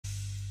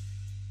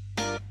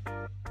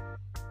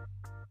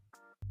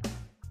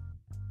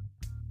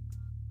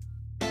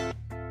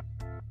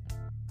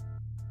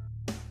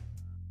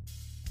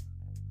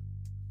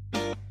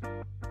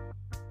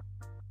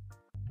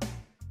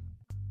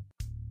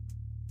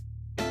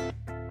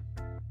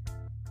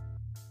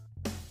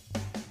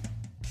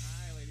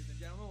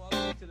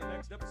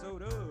next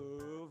episode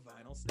of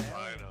Vinyl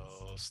Stallions.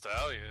 Vinyl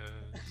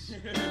Stallions.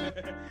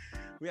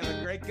 We have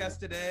a great guest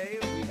today.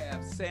 We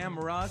have Sam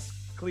Rusk,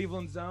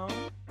 Cleveland Zone.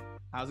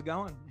 How's it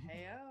going?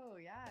 Heyo,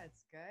 yeah,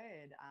 it's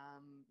good.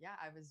 Yeah,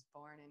 I was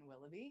born in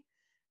Willoughby,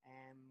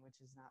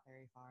 which is not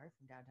very far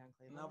from downtown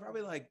Cleveland. No,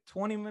 probably like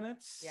 20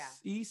 minutes Yeah.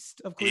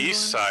 east of Cleveland.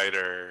 East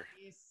Sider.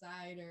 East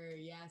Sider,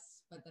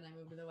 yes, but then I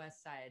moved to the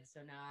West Side, so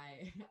now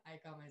I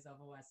call myself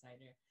a West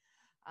Sider.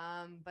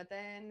 But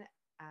then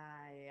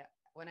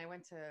when I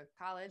went to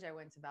college, I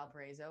went to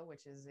Valparaiso,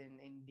 which is in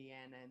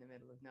Indiana, in the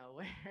middle of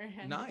nowhere.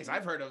 Nice.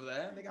 I've heard of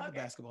that. They got the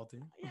basketball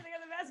team. Yeah, they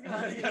got the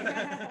basketball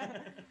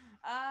team.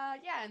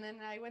 Yeah, and then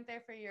I went there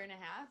for a year and a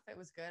half. It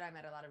was good. I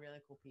met a lot of really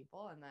cool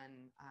people, and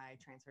then I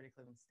transferred to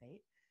Cleveland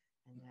State,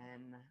 and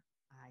then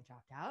I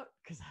dropped out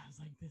because I was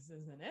like, "This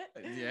isn't it."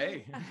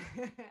 Yay.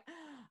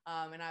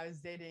 And I was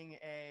dating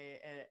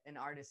an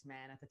artist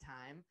man at the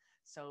time,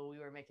 so we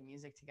were making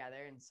music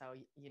together. And so,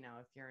 you know,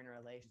 if you're in a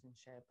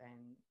relationship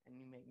and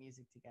you make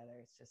music together,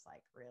 it's just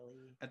like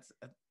really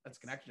that's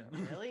connection.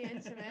 Really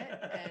intimate,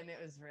 and it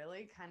was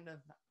really kind of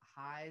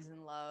highs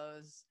and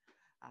lows,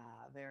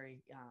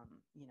 very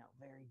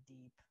very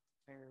deep,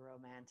 very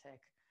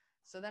romantic.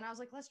 So then I was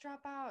like, let's drop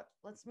out,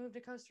 let's move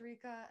to Costa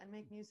Rica and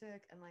make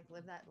music and like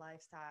live that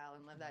lifestyle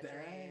and live that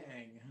dream.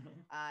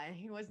 And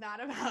he was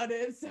not about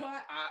it, so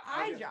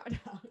I dropped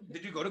out.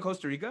 Did you go to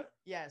Costa Rica?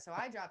 Yeah, so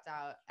I dropped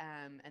out,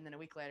 and then a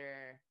week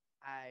later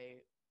I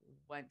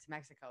went to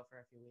Mexico for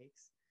a few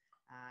weeks,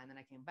 and then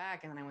I came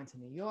back, and then I went to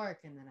New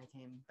York, and then I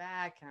came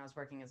back, and I was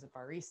working as a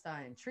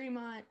barista in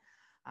Tremont,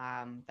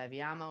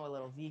 Beviamo, a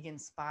little vegan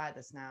spot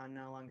that's now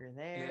no longer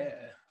there.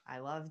 Yeah. I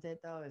loved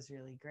it though. It was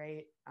really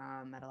great.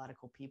 Met a lot of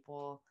cool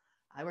people.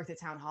 I worked at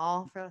Town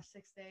Hall for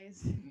 6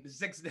 days.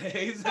 6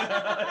 days.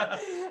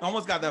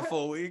 Almost got that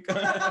full week.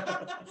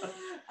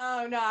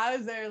 Oh no, I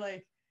was there it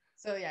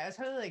was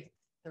probably like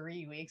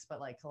 3 weeks, but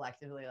like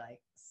collectively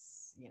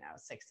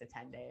 6 to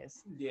 10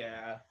 days.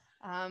 Yeah.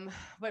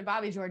 But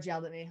Bobby George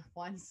yelled at me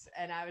once,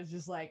 and I was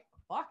just like,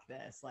 fuck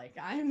this. Like,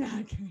 I'm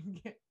not gonna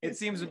get It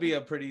seems to be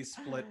a pretty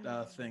split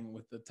thing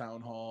with the town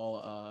hall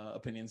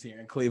opinions here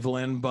in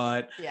Cleveland,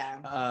 but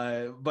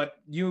yeah. But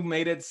you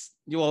made it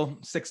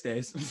 6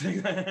 days. He's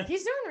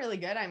doing really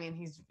good. I mean,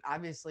 he's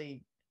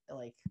obviously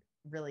like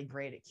really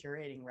great at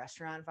curating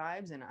restaurant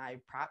vibes, and I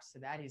props to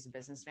that. He's a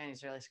businessman.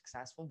 He's really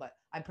successful, but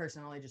I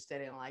personally just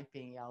didn't like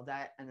being yelled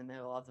at in the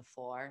middle of the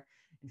floor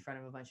in front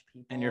of a bunch of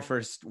people. In your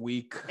first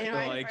week,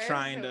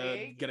 trying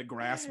to get a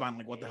grasp on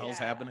what the hell's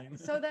happening.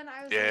 So then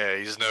I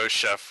was he's no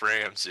Chef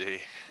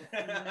Ramsay. No,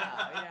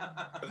 yeah.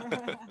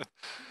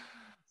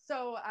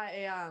 So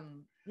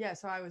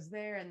so I was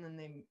there, and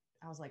then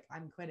I was like,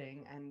 I'm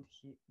quitting, and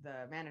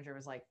the manager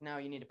was like, no,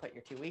 you need to put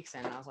your 2 weeks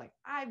in. And I was like,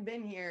 I've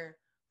been here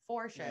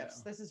 4 shifts.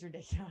 Yeah. This is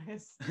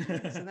ridiculous.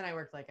 So then I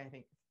worked I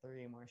think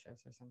 3 more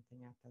shifts or something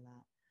after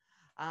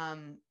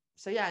that.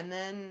 So yeah, and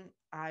then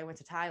I went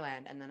to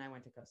Thailand, and then I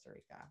went to Costa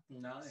Rica.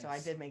 Nice. So I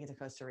did make it to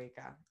Costa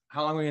Rica.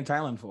 How long were you in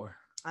Thailand for?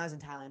 I was in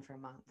Thailand for a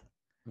month.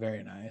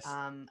 Very nice.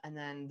 And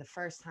then the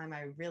first time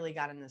I really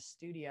got in the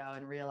studio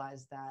and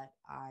realized that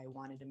I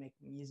wanted to make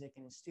music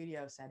in a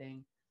studio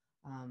setting.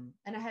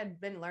 And I had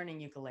been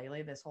learning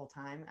ukulele this whole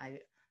time.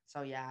 I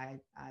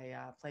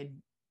played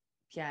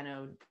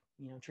piano,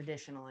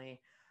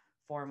 traditionally,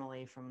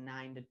 formally from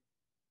 9 to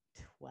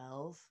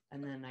 12,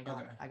 and then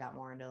I got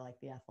more into like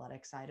the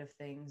athletic side of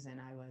things, and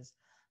I was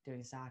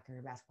doing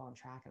soccer, basketball, and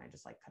track, and I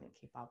just couldn't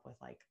keep up with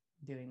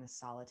doing the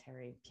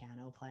solitary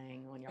piano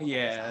playing when you're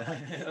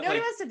nobody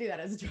wants to do that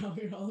as a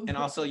 12-year-old. And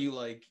also you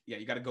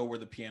got to go where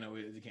the piano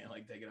is. You can't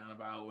take it on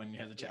about when you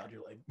have a child.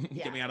 You're like,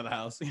 get me out of the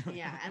house.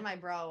 Yeah. And my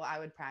bro, I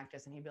would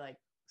practice, and he'd be like,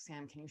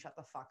 Sam, can you shut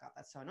the fuck up?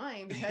 That's so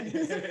annoying, because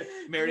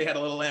Mary Had a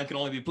Little Lamb can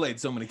only be played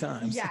so many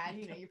times. Yeah, and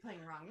you're playing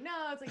wrong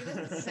notes. It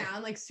doesn't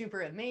sound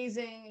super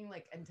amazing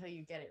until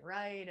you get it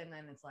right, and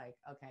then it's like,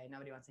 okay,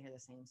 nobody wants to hear the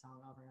same song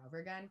over and over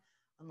again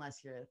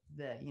unless you're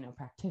the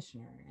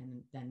practitioner,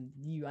 and then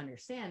you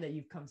understand that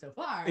you've come so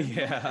far.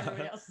 Yeah.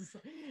 Everybody else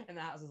in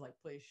the house is like,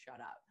 please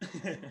shut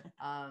up.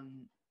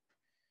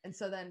 And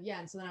so then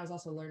I was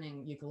also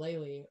learning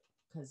ukulele,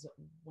 because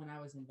when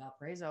I was in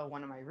Valparaiso,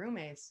 one of my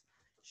roommates,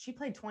 she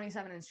played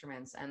 27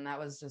 instruments, and that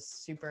was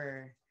just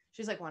super.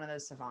 She's like one of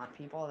those savant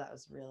people that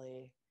was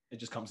really. It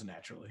just comes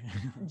naturally.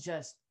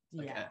 Just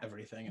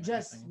everything. And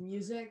just everything.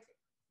 Music,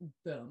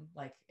 boom.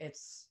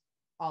 It's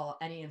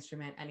any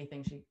instrument,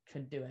 anything, she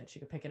could do it. She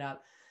could pick it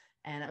up,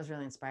 and that was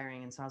really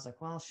inspiring. And so I was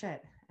like, well,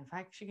 shit. If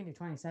she can do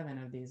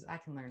 27 of these, I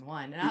can learn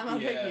one. And I'm gonna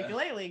pick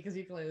ukulele, because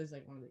ukulele is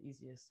one of the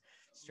easiest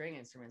string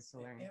instruments to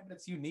learn. Yeah, but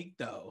it's unique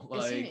though.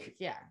 It's unique,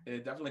 yeah.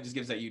 It definitely just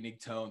gives that unique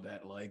tone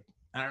that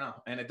I don't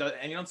know, and it does,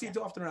 and you don't see it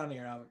too often around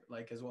here,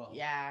 as well.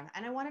 Yeah,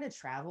 and I wanted to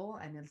travel,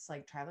 and it's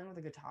traveling with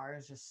a guitar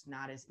is just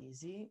not as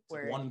easy.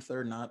 Where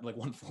 1/3, not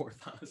 1/4,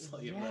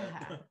 honestly.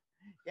 Yeah,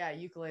 yeah.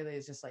 Ukulele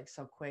is just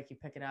so quick. You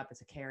pick it up, it's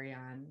a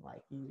carry-on.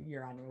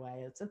 You're on your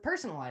way. It's a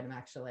personal item,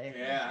 actually.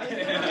 Yeah.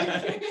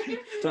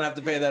 Don't have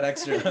to pay that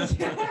extra.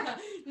 Yeah.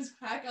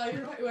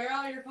 Just wear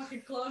all your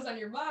fucking clothes on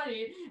your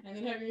body, and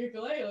then have your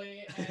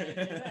ukulele, and you're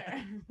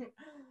there.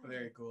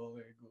 Very cool.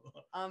 Very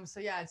cool.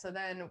 So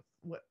then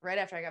right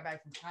after I got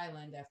back from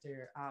Thailand,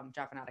 after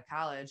dropping out of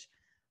college,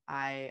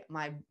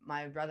 my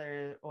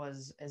brother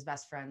is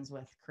best friends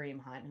with Kareem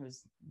Hunt,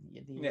 who's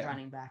the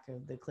running back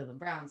of the Cleveland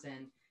Browns,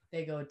 and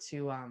they go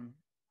to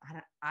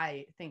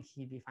I think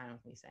he'd be fine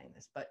with me saying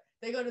this, but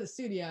they go to the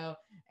studio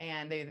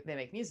and they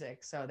make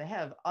music. So they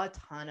have a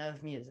ton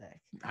of music.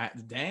 I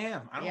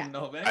don't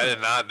know. I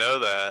did not know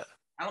that.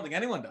 I don't think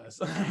anyone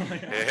does.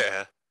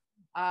 Yeah.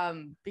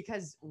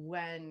 Because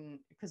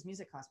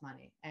music costs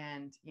money,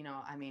 and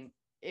I mean,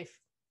 if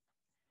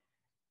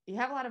you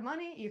have a lot of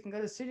money, you can go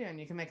to the studio and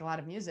you can make a lot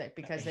of music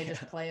because they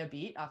just play a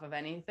beat off of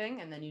anything,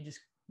 and then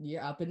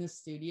you're up in the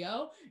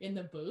studio in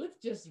the booth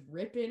just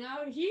ripping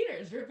out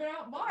heaters, ripping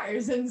out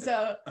bars. And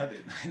so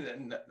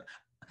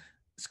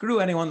screw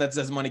anyone that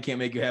says money can't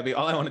make you happy.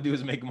 All I want to do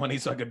is make money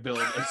so I could build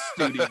a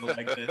studio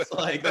like this.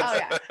 Like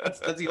that's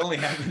the only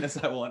happiness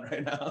I want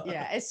right now.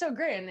 Yeah, it's so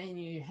great. And then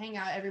you hang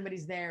out,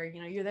 everybody's there,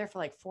 you're there for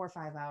like 4 or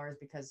 5 hours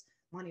because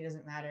money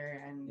doesn't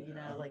matter. And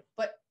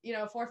but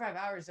 4 or 5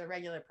 hours, a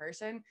regular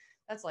person,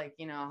 that's like,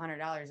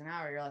 $100 an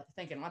hour. You're like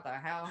thinking, what the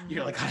hell?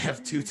 You're like, I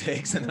have 2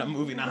 takes and then I'm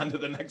moving on to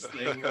the next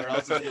thing, or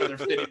else it's another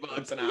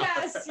 $50 an hour.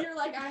 Yes, you're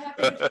like, I have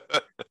to.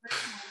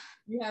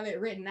 You have it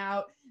written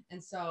out.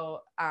 And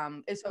so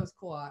it was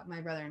cool.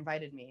 My brother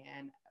invited me,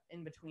 and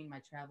in between my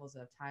travels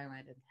of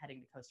Thailand and heading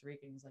to Costa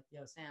Rica, he's like,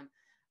 yo, Sam,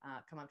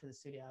 come up to the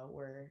studio.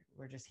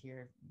 We're just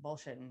here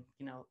bullshitting,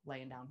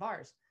 laying down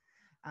bars.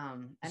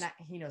 And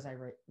he knows I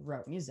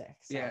wrote music.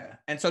 So. Yeah.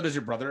 And so does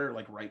your brother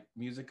like write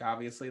music,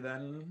 obviously,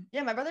 then?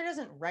 Yeah, my brother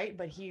doesn't write,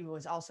 but he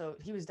was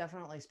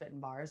definitely spitting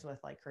bars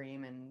with like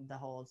Kareem and the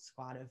whole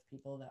squad of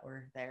people that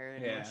were there,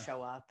 and would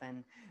show up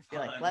and be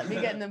like, let me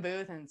get in the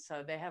booth. And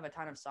so they have a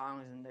ton of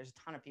songs, and there's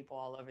a ton of people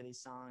all over these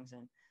songs.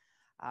 And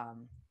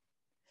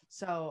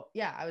so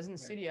yeah, I was in the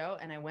studio,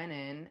 and I went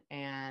in,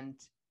 and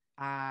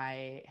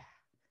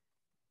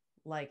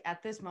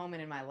at this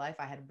moment in my life,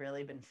 I had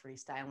really been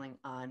freestyling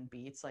on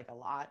beats like a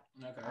lot.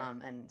 Okay.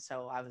 And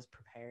so I was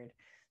prepared.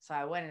 So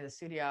I went into the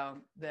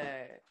studio,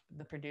 the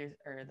producer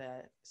or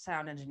the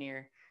sound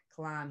engineer,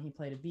 Kalam, he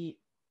played a beat,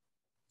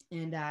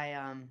 and I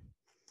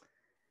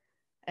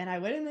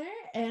went in there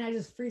and I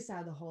just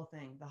freestyled the whole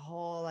thing, the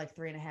whole like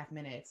 3.5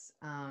 minutes.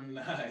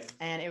 Nice.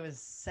 And it was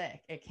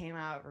sick. It came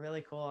out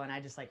really cool. And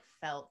I just like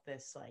felt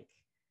this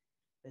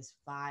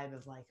vibe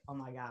of like, oh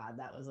my God,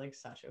 that was like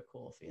such a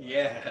cool feeling.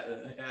 Yeah.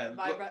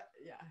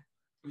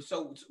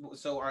 So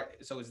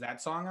is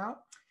that song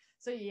out?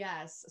 So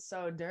yes.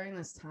 So during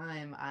this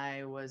time,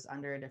 I was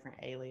under a different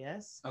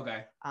alias.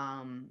 Okay.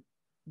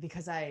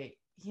 Because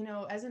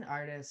as an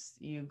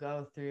artist, you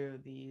go through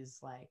these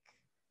like,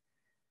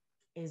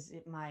 is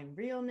it my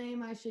real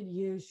name I should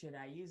use? Should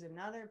I use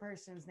another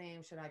person's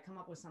name? Should I come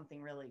up with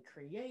something really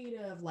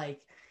creative?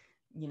 Like,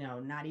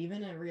 not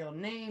even a real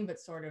name, but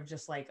sort of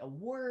just like a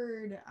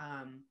word.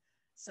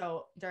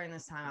 So during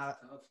this time,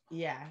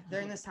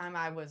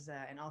 I was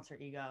an alter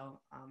ego.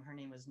 Her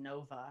name was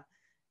Nova,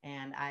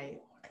 and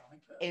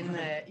in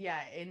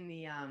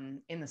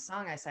the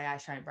song I say I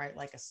shine bright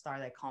like a star.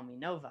 They call me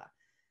Nova.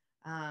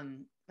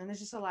 And there's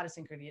just a lot of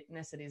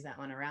synchronicities that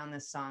went around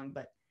this song.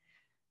 But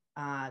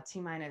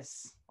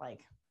T-minus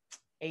like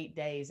 8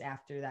 days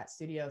after that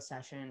studio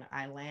session,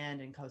 I land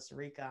in Costa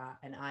Rica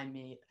and I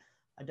meet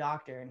a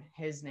doctor, and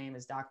his name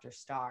is Dr.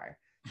 Star.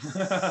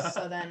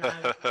 So then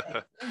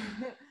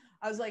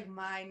I was like,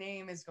 my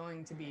name is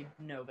going to be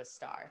Nova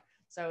Star.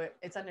 So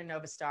it's under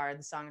Nova Star.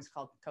 The song is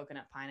called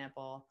Coconut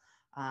Pineapple.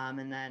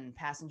 And then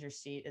Passenger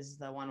Seat is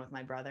the one with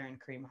my brother and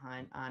Kareem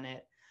Hunt on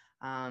it.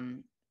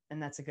 And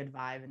that's a good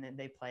vibe. And then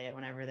they play it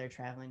whenever they're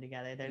traveling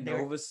together.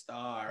 Nova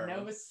Star.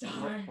 Nova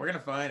Star. We're going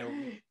to find it.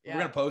 We're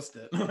going to post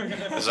it.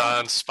 It's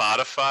on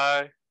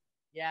Spotify.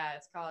 Yeah,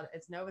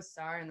 it's Nova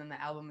Star, and then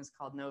the album is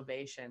called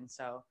Novation.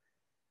 So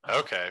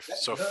okay,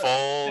 so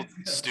full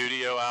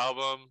studio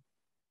album.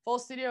 Full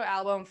studio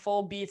album,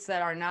 full beats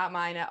that are not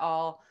mine at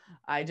all.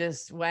 I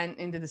just went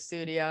into the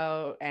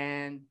studio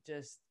and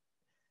just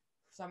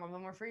some of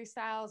them were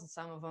freestyles and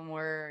some of them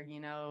were,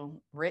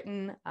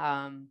 written.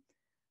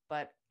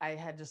 But I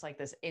had just like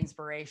this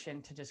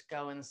inspiration to just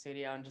go in the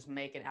studio and just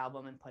make an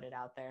album and put it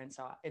out there. And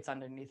so it's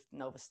underneath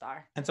Nova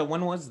Star. And so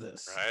when was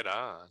this? Right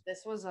on.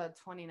 This was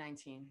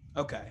 2019.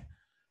 Okay.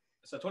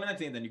 So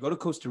 2019, then you go to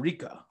Costa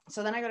Rica.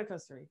 So then I go to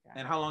Costa Rica.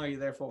 And how long are you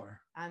there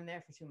for? I'm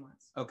there for 2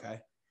 months. Okay.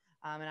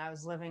 And I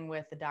was living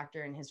with the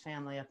doctor and his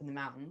family up in the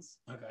mountains.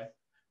 Okay.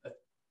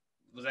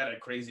 Was that a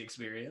crazy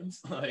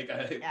experience? I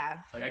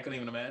couldn't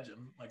even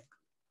imagine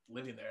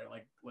living there,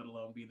 let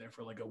alone be there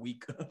for a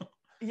week.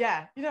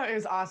 Yeah, it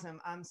was awesome.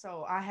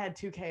 So I had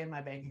 $2,000 in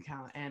my bank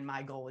account, and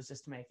my goal was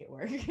just to make it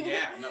work.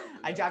 Yeah, no.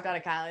 I dropped out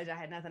of college. I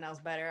had nothing else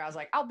better. I was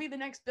like, I'll be the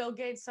next Bill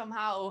Gates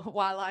somehow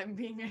while I'm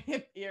being a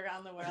hippie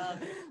around the world.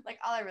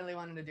 All I really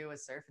wanted to do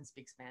was surf and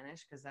speak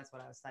Spanish, because that's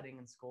what I was studying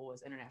in school,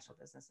 was international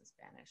business and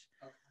Spanish.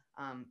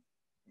 Okay.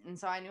 And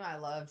so I knew I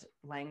loved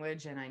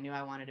language, and I knew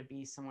I wanted to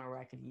be somewhere where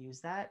I could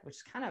use that, which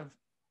is kind of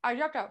I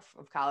dropped out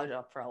of college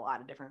for a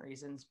lot of different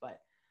reasons,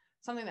 but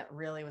something that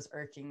really was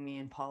irking me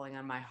and pulling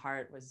on my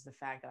heart was the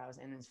fact that I was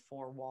in these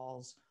four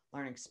walls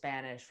learning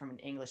Spanish from an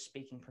English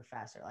speaking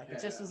professor. Like,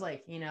 it just was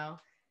like,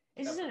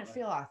 it just didn't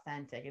feel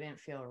authentic. It didn't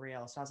feel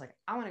real. So I was like,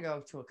 I want to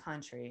go to a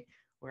country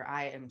where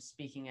I am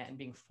speaking it and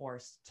being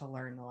forced to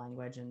learn the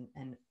language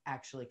and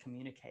actually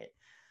communicate.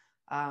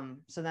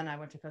 So then I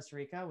went to Costa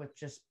Rica with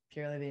just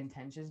purely the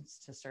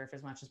intentions to surf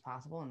as much as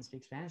possible and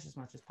speak Spanish as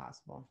much as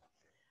possible.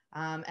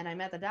 And I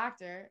met the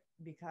doctor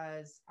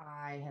because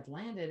I had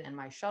landed and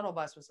my shuttle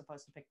bus was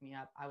supposed to pick me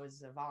up. I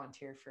was a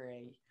volunteer for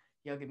a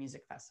yoga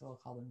music festival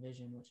called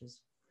Envision, which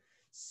is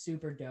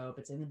super dope.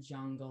 It's in the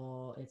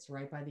jungle. It's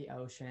right by the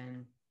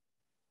ocean.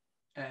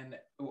 And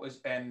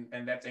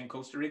that's in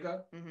Costa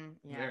Rica? Mm-hmm,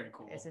 yeah. Very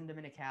cool. It's in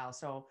Dominical.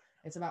 So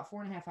it's about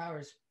 4.5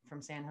 hours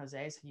from San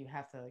Jose. So you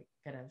have to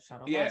get a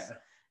shuttle bus. Yeah.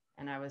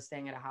 And I was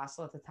staying at a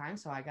hostel at the time.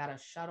 So I got a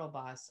shuttle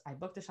bus. I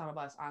booked a shuttle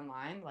bus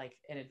online, like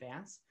in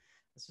advance.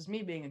 This was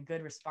me being a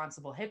good,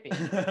 responsible hippie.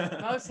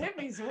 Most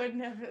hippies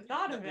wouldn't have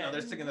thought of it. No,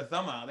 they're sticking the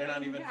thumb out. They're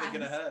not even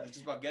thinking ahead. It's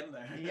just about getting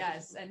there.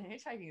 Yes, and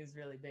hitchhiking is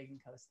really big in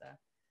Costa.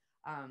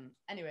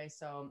 Anyway,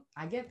 so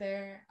I get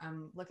there,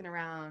 I'm looking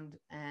around,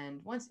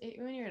 and when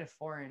you're at a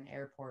foreign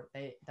airport,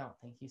 they don't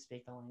think you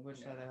speak the language,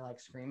 so they're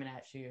like screaming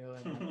at you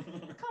and like,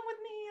 come with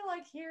me,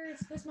 like, here,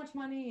 it's this much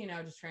money,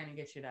 just trying to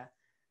get you to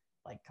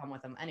like come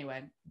with them.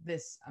 Anyway,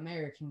 this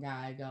American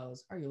guy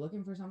goes, "Are you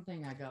looking for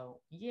something?" I go,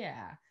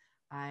 "Yeah,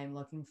 I'm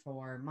looking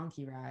for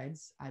monkey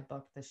rides. I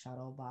booked the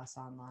shuttle bus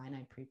online.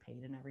 I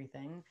prepaid and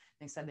everything.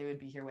 They said they would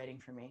be here waiting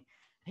for me."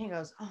 And he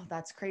goes, "Oh,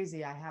 that's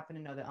crazy. I happen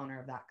to know the owner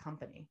of that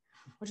company,"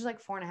 which is like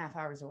 4.5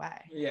 hours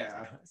away. Yeah.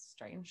 Like, that's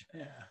strange.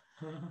 Yeah.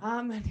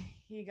 And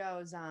he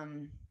goes,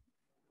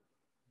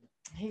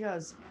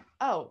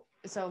 "Oh,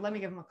 so let me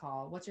give him a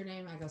call. What's your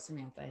name?" I go,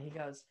 "Samantha." He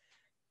goes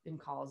and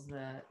calls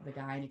the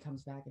guy, and he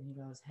comes back and he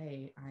goes,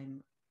 "Hey,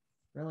 I'm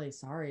really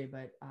sorry,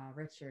 but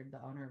Richard,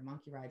 the owner of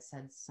Monkey Ride,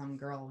 said some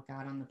girl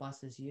got on the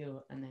bus as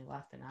you and they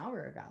left an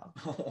hour ago."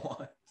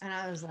 What? And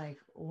I was like,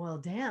 well,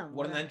 damn.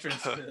 What an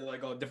entrance to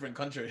like a different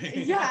country.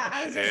 Yeah.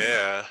 I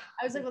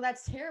was like, well,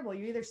 that's terrible.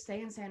 You either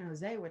stay in San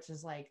Jose, which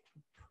is like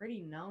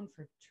pretty known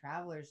for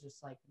travelers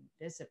just like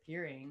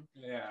disappearing.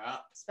 Yeah.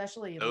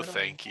 Especially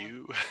thank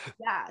you.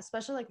 Yeah,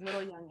 especially like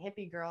little young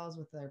hippie girls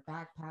with their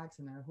backpacks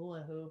and their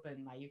hula hoop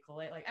and my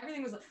ukulele. Like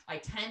everything was my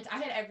tent. I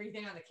had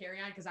everything on the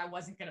carry-on because I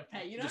wasn't gonna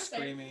pay. You know, just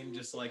screaming,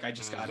 just like I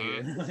just got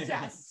here.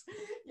 Yes,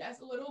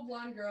 a little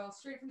blonde girl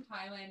straight from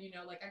Thailand.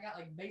 Like I got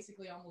like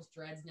basically almost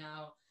dreads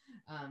now.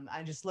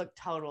 I just look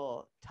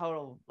total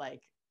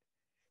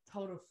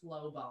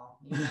flow ball.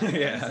 You know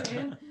Yeah.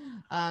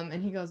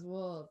 And he goes,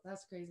 "Well,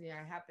 that's crazy.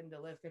 I happen to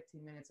live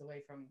 15 minutes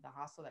away from the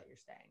hostel that you're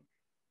staying.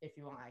 If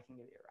you want, I can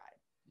give you a ride."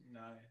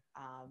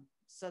 Nice.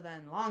 So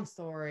then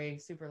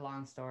super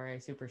long story,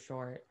 super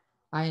short.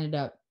 I ended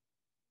up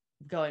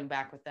going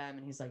back with them,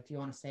 and he's like, "Do you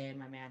want to stay in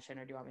my mansion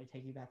or do you want me to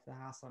take you back to the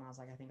hostel?" And I was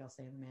like, "I think I'll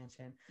stay in the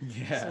mansion."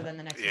 Yeah. So then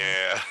the next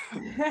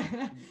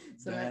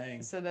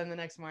so then the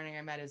next morning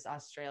I met his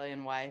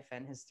Australian wife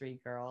and his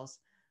 3 girls,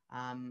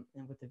 and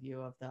with the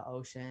view of the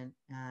ocean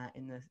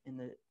in the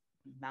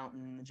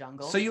mountain in the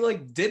jungle. So you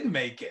like did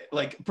make it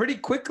like pretty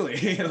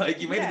quickly.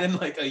 Like you made it in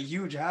like a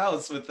huge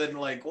house within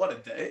like what, a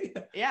day?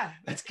 Yeah.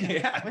 That's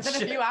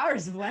within a few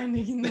hours of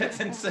landing. That's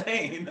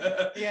insane.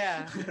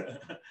 Yeah.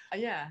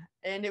 Yeah.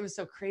 And it was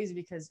so crazy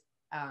because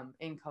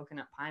in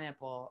Coconut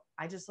Pineapple,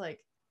 I just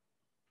like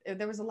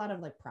there was a lot of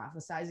like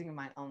prophesizing in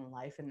my own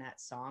life in that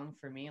song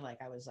for me.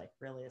 Like I was like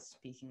really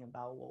speaking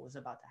about what was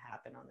about to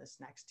happen on this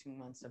next 2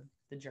 months of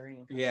the journey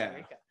in Costa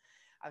Rica.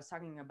 I was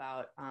talking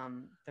about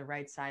the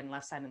right side and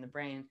left side in the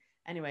brain.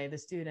 Anyway,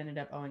 this dude ended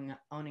up owning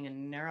a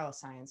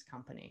neuroscience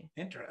company.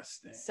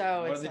 Interesting.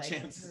 So what it's are the like,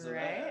 chances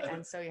right? of that?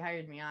 And so he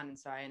hired me on, and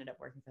so I ended up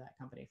working for that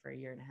company for 1.5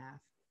 years.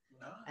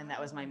 Nice. And that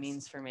was my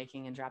means for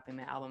making and dropping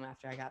my album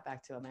after I got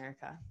back to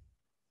America.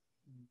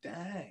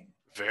 Dang.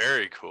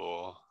 Very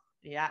cool.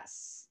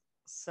 Yes.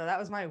 So that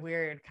was my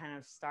weird kind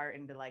of start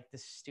into like the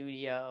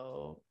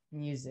studio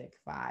music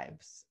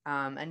vibes.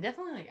 And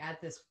definitely like at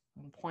this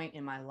point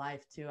in my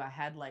life too, I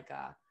had like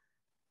a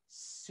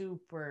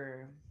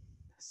super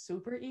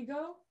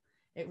ego.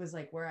 It was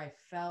like where I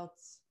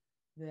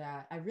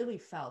really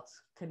felt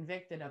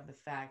convicted of the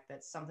fact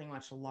that something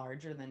much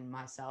larger than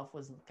myself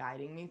was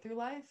guiding me through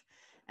life.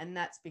 And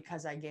that's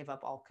because I gave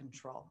up all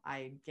control.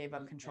 I gave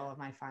up control of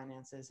my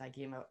finances. I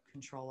gave up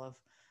control of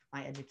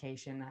my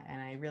education.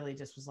 And I really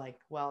just was like,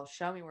 well,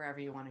 show me wherever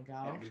you want to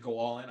go. Yeah, just go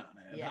all in on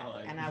it. Yeah.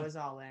 And I was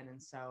all in.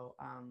 And so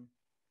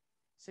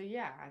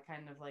yeah, I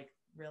kind of like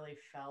really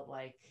felt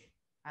like,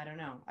 I don't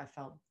know, I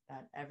felt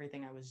that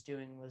everything I was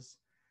doing was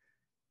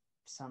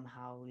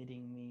somehow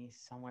leading me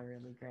somewhere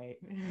really great.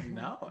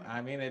 No,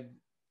 I mean, it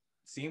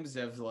seems to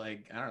have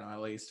like, I don't know,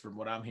 at least from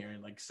what I'm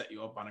hearing, like set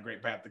you up on a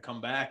great path to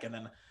come back. And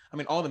then, I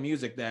mean, all the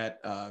music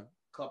that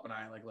Club and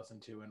I like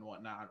listened to and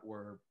whatnot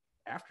were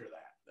after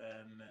that.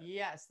 And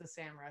yes, the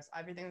Sam Russ,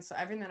 everything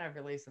that I've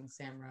released on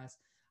Sam Russ,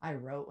 I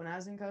wrote when I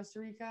was in Costa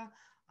Rica.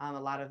 A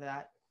lot of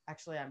that,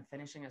 actually, I'm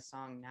finishing a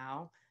song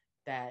now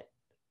that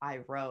I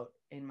wrote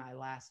in my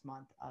last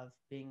month of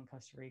being in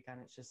Costa Rica.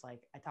 And it's just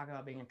like, I talk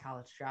about being a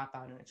college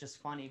dropout, and it's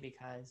just funny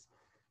because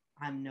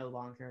I'm no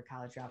longer a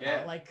college dropout.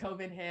 Yeah. Like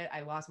COVID hit,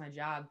 I lost my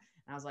job,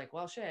 and I was like,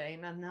 well, shit,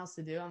 ain't nothing else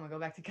to do. I'm gonna go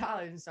back to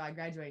college. And so I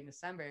graduate in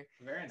December.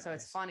 Very nice. So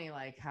it's funny,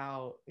 like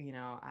how,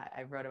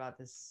 I wrote about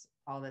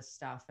all this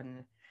stuff,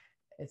 and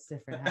it's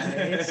different how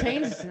it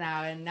changed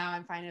now, and now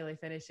I'm finally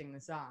finishing the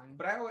song.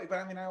 But I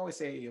always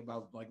say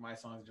about like my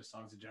songs, just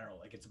songs in general,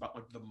 like it's about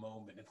like the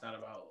moment. It's not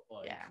about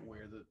like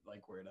where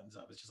it ends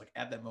up. It's just like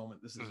at that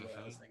moment, this is what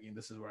I was thinking.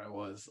 This is where I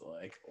was.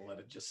 Like, let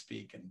it just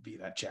speak and be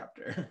that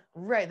chapter.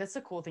 Right. That's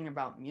the cool thing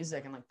about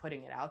music and like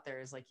putting it out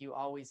there is like you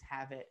always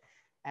have it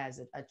as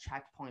a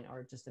checkpoint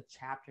or just a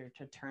chapter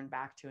to turn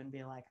back to and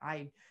be like,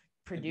 I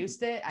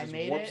produced it, I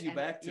made it, you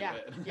back to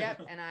it.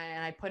 Yep. And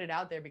I put it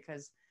out there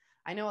because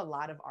I know a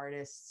lot of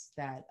artists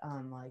that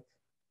like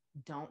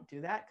don't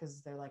do that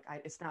because they're like,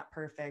 it's not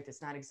perfect,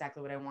 it's not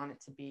exactly what I want it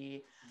to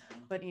be.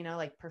 But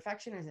like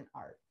perfection isn't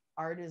art.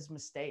 Art is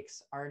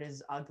mistakes. Art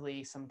is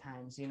ugly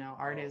sometimes.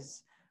 Art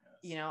is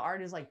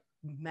art is like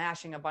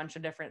mashing a bunch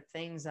of different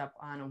things up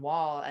on a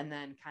wall and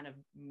then kind of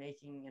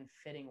making and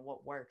fitting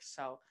what works.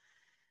 So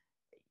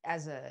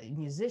as a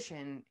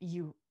musician,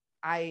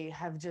 I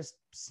have just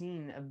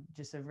seen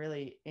a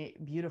really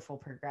beautiful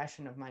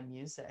progression of my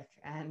music.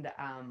 And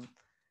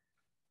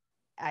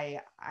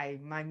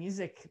my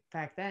music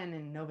back then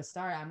in Nova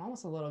Star, I'm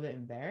almost a little bit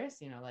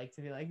embarrassed, like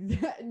to be like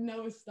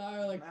Nova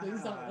Star, like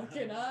please don't look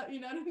it up, you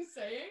know what I'm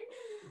saying?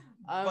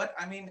 But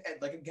I mean,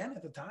 like again,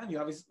 at the time, you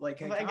obviously like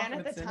had again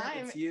at the in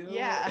time, it's you,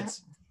 yeah.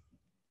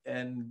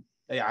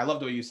 Yeah, I love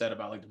the way you said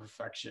about like the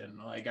perfection.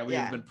 Like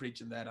we've been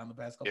preaching that on the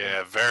past couple.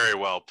 Yeah, very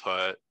well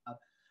put.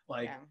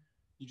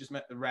 You just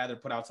rather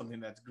put out something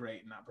that's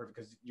great and not perfect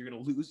because you're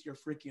gonna lose your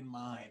freaking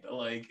mind.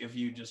 Like if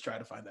you just try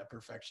to find that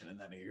perfection and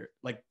then you're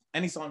like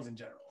any songs in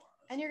general.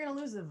 And you're gonna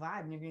lose the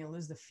vibe and you're gonna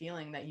lose the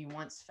feeling that you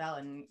once felt,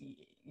 and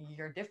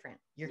you're different.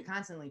 You're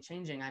constantly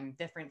changing. I'm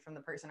different from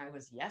the person I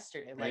was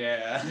yesterday. Like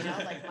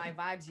like my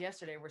vibes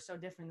yesterday were so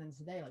different than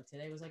today. Like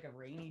today was like a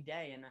rainy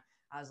day, and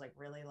I was like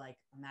really like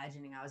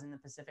imagining I was in the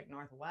Pacific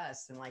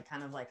Northwest and like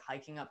kind of like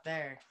hiking up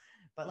there.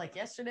 But like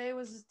yesterday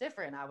was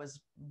different. I was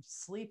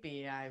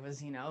sleepy. I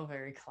was,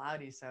 very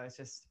cloudy. So it's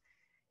just,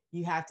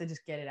 you have to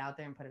just get it out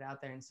there and put it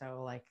out there. And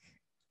so like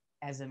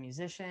as a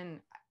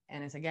musician,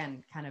 and it's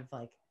again, kind of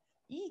like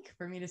eek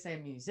for me to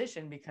say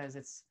musician because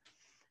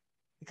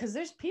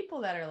there's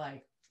people that are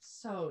like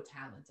so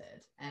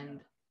talented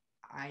and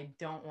I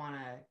don't want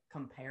to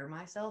compare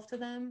myself to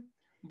them.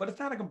 But it's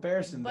not a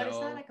comparison, But it's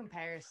not a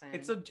comparison.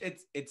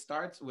 It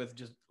starts with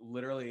just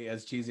literally,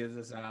 as cheesy as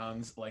it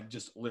sounds, like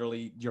just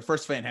literally your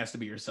first fan has to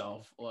be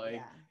yourself.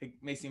 Like it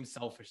may seem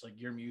selfish, like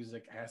your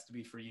music has to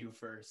be for you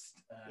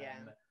first.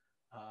 And,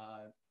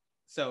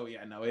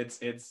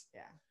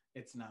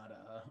 it's not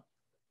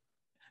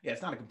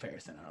it's not a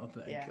comparison. I don't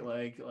think.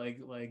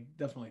 Like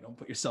definitely don't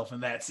put yourself in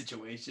that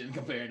situation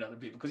comparing to other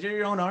people because you're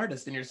your own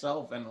artist and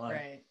yourself, and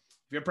like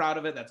if you're proud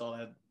of it, that's all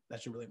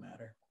that should really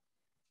matter.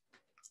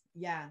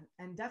 Yeah,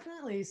 and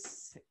definitely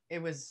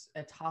it was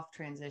a tough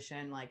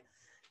transition, like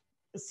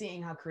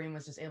seeing how Kareem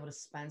was just able to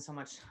spend so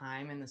much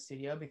time in the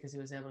studio because he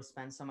was able to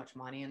spend so much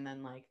money, and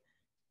then like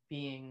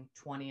being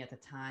 20 at the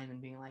time and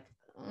being like,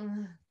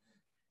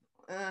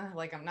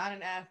 like I'm not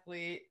an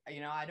athlete,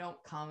 I don't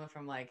come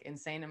from like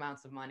insane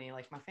amounts of money.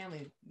 Like my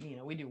family,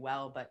 we do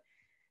well, but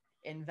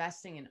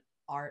investing in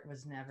art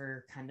was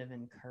never kind of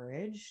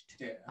encouraged.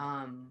 It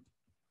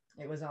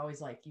was always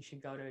like you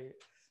should go to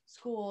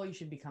school, you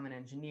should become an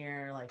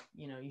engineer, like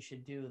you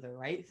should do the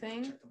right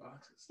thing. Check the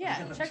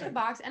boxes. Check the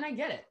box, and I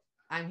get it.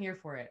 I'm here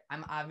for it.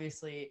 I'm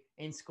obviously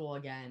in school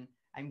again.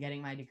 I'm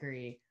getting my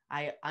degree.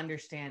 I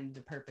understand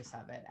the purpose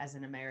of it. As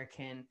an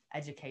American,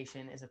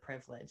 education is a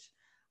privilege.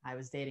 I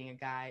was dating a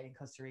guy in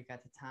Costa Rica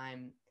at the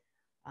time,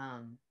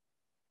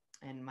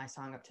 and my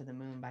song "Up to the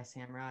Moon" by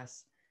Sam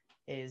Russ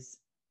is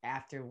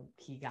after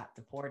he got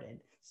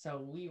deported.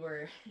 So we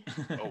were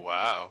Oh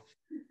wow.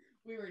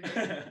 We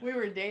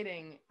were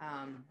dating.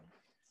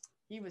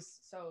 He was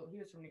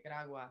from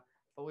Nicaragua,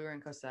 but we were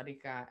in Costa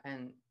Rica.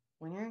 And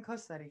when you're in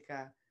Costa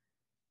Rica,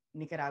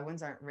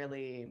 Nicaraguans aren't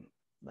really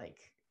like,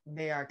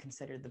 they are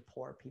considered the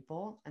poor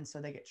people. And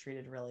so they get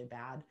treated really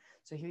bad.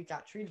 So he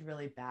got treated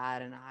really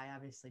bad. And I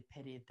obviously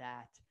pitied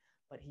that,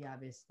 but he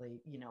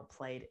obviously,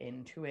 played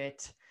into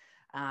it.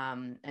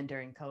 And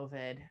during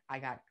COVID, I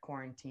got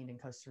quarantined in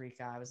Costa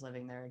Rica. I was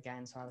living there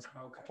again. So I was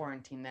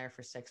quarantined there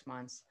for 6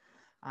 months.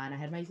 And I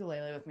had my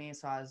ukulele with me.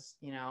 So I was,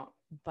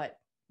 but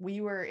we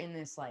were in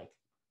this like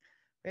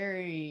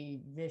very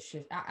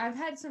vicious. I've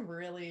had some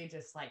really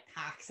just like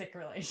toxic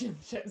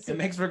relationships. It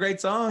makes for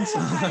great songs.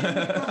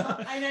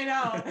 I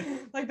know.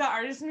 Like the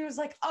artist in me was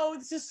like, "Oh,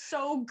 this is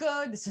so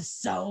good. This is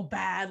so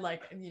bad."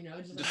 Like,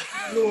 just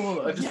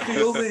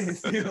feel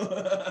this.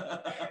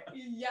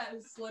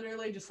 Yes,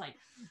 literally just like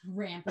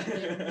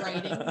rampantly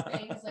writing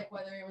things, like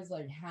whether it was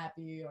like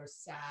happy or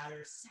sad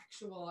or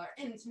sexual or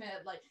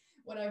intimate, like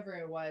whatever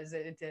it was,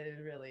 it did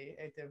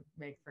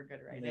make for good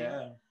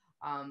writing.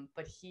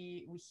 But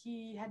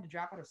he had to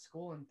drop out of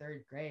school in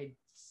third grade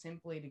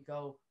simply to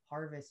go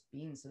harvest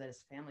beans so that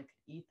his family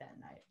could eat that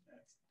night.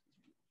 That's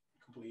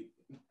complete,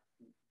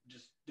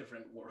 just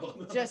different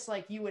world. Just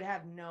like you would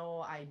have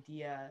no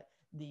idea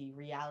the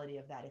reality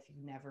of that if you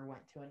never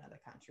went to another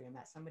country and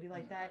met somebody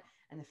like that.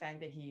 And the fact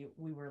that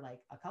we were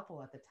like a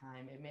couple at the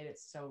time, it made it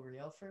so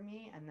real for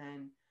me. And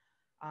then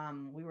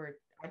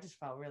I just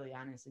felt really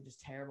honestly just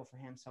terrible for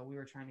him. So we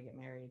were trying to get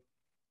married.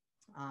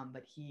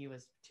 But he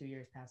was 2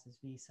 years past his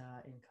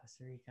visa in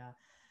Costa Rica,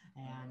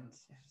 and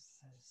it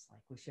was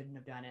like we shouldn't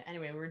have done it.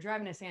 Anyway, we were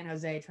driving to San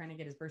Jose trying to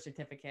get his birth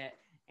certificate,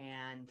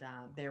 and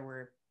there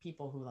were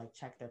people who like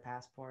checked their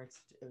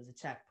passports. It was a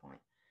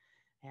checkpoint,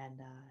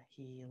 and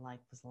he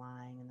like was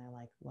lying, and they're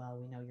like, "Well,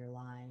 we know you're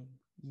lying.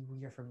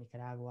 You're from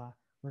Nicaragua.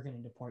 We're gonna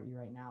deport you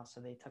right now." So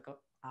they took him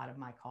out of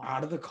my car.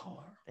 Out of the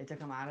car. They took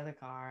him out of the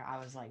car. I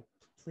was like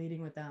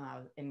pleading with them. I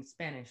was in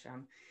Spanish,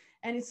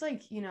 and it's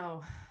like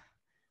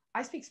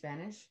I speak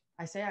Spanish.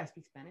 I say I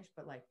speak Spanish,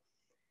 but like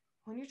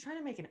when you're trying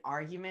to make an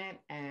argument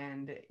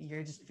and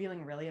you're just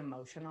feeling really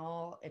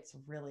emotional, it's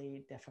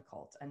really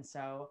difficult. And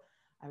so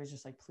I was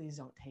just like, please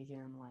don't take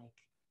him. Like,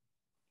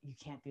 you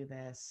can't do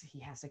this. He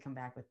has to come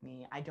back with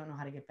me. I don't know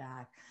how to get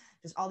back.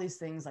 Just all these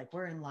things. Like,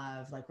 we're in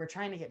love. Like, we're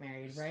trying to get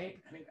married, right?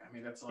 I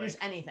mean, that's like there's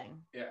anything.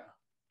 Yeah.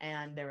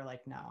 And they were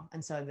like, no.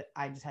 And so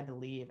I just had to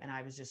leave. And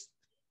I was just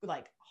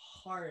like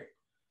heart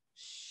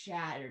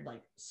shattered.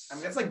 Like, I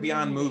mean, that's like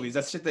beyond movies.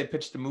 That's shit they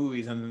pitch to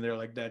movies, and then they're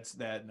like, "That's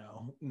that.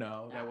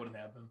 No, that wouldn't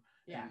happen."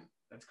 Yeah, and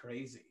that's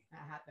crazy.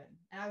 That happened,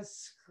 and I was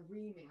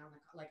screaming on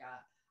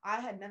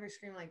I had never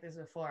screamed like this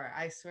before.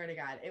 I swear to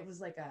God, it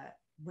was like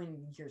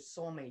when your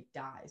soulmate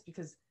dies,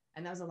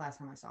 and that was the last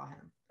time I saw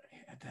him.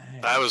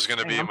 That was going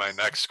to be my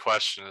next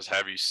question: is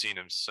have you seen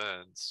him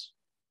since?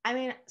 I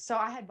mean, so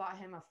I had bought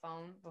him a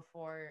phone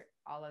before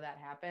all of that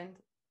happened.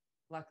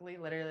 Luckily,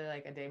 literally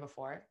like a day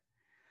before.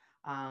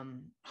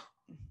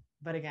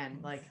 But again,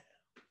 like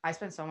I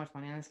spent so much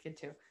money on this kid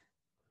too,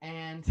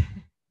 and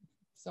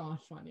so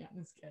much money on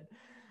this kid.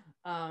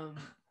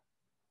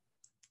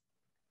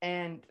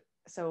 And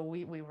so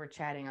we were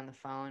chatting on the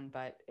phone,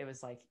 but it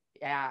was like,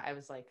 I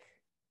was like,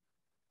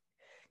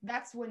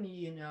 that's when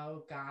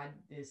God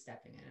is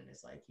stepping in and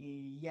is like,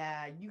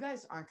 yeah, you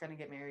guys aren't gonna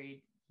get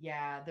married.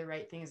 Yeah, the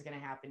right thing is gonna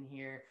happen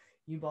here.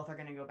 You both are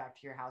going to go back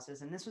to your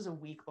houses. And this was a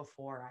week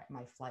before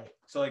my flight.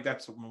 So like,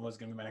 that's what was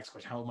going to be my next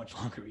question. How much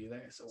longer were you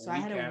there? So I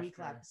had a week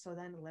left. So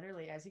then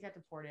literally as he got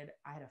deported,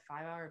 I had a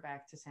 5-hour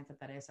back to Santa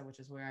Teresa, which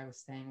is where I was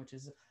staying, which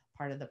is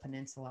part of the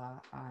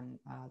peninsula on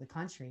the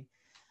country.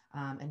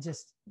 And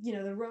just,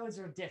 the roads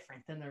are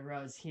different than the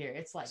roads here.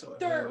 It's like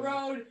dirt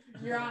road.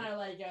 You're on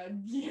like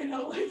you're in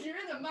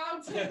the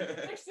mountain.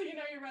 Next thing you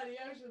know, you're by the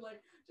ocean,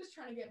 like just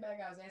trying to get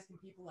back. I was asking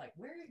people like,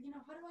 where,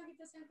 how do I get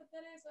to Santa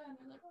Teresa? And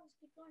they're like, oh, just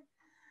keep going.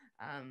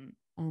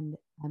 And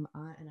I'm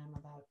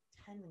about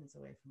 10 minutes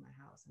away from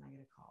my house, and I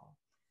get a call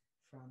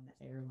from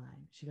the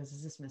airline. She goes,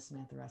 is this Miss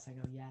Samantha Russ? I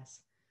go,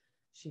 yes.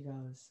 She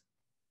goes,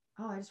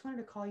 oh, I just wanted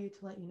to call you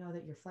to let you know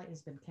that your flight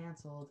has been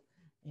canceled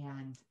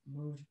and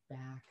moved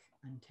back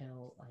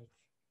until like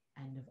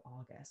end of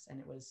August. And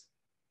it was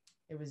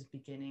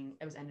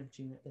end of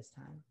June at this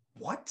time.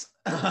 What?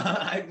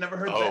 I've never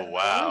heard that. Oh,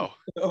 wow.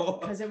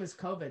 Because it was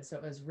COVID, so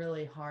it was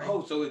really hard.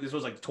 Oh, so this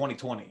was like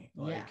 2020,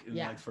 like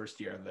yeah. like first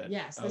year of it.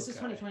 Yes, this is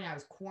 2020. I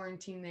was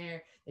quarantined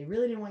there. They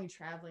really didn't want you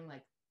traveling.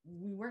 Like,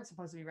 we weren't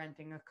supposed to be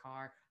renting a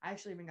car. I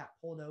actually even got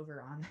pulled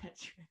over on that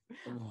trip.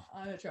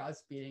 On the trip, I was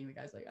speeding. The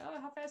guy's like, oh,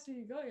 how fast are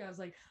you going? I was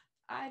like,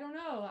 I don't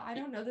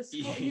know this.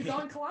 You go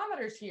in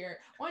kilometers here.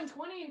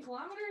 120 in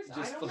kilometers?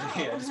 I don't know.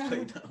 Yeah, just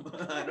play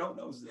dumb. I don't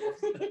know still.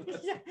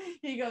 Yeah.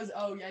 He goes,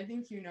 oh, yeah, I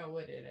think you know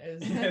what it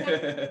is.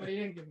 But he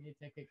didn't give me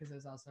a ticket because it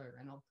was also a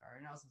rental car,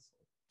 and I was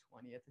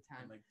 20 at the time.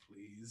 I'm like,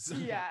 please.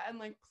 Yeah, and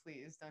like,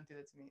 please don't do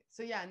that to me.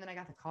 So yeah, and then I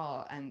got the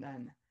call, and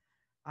then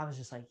I was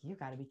just like, you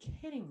got to be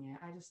kidding me!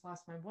 I just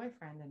lost my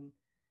boyfriend, and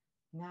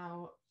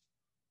now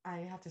I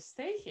have to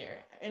stay here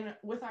and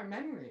with our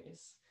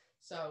memories.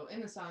 So in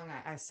the song,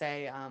 I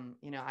say,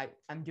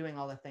 I'm doing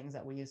all the things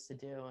that we used to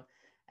do.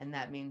 And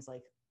that means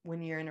like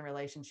when you're in a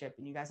relationship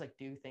and you guys like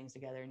do things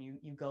together and you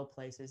go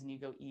places and you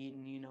go eat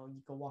and, you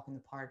go walk in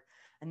the park,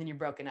 and then you're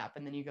broken up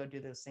and then you go do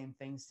those same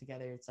things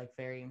together. It's like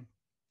very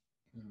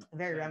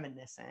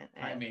reminiscent.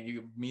 And, I mean,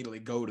 you immediately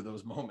go to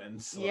those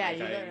moments. Yeah, like,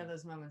 you go to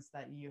those moments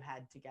that you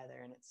had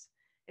together. And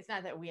it's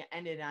not that we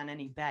ended on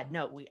any bad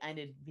note. We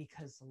ended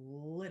because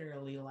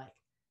literally like,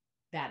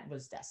 that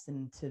was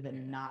destined to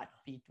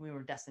we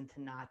were destined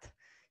to not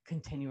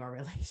continue our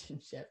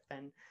relationship.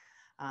 And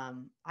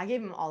I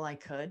gave him all I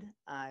could.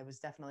 I was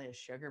definitely a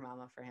sugar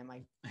mama for him.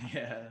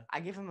 I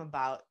gave him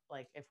about,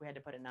 like, if we had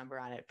to put a number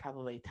on it,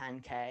 probably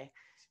 10K.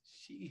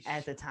 Sheesh.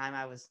 At the time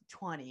I was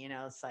 20,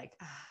 it's like,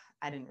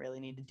 I didn't really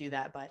need to do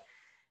that, but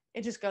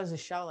it just goes to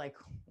show, like,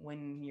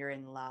 when you're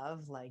in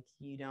love, like,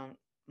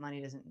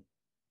 money doesn't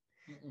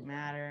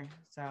matter.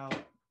 So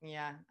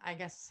yeah, I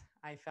guess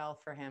I fell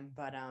for him,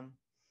 but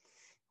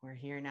we're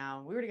here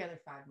now. We were together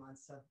 5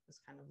 months, so it was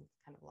kind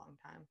of a long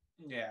time.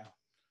 Yeah.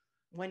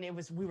 when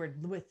we were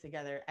with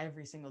together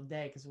every single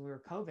day because we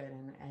were COVID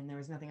and there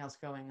was nothing else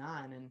going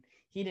on. And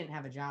he didn't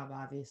have a job,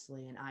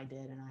 obviously, and I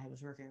did. And I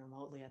was working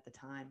remotely at the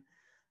time.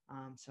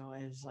 So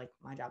it was like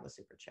my job was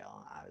super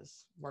chill. I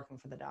was working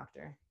for the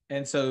doctor.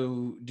 And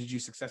so did you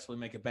successfully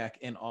make it back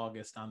in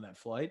August on that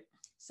flight?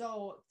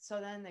 So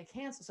then they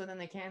canceled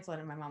it,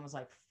 and my mom was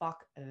like,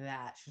 fuck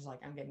that. She's like,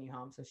 I'm getting you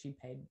home. So she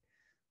paid,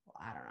 well,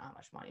 I don't know how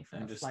much money for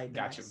a flight.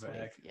 Got you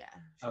back. Yeah.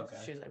 Okay.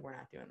 She was like, we're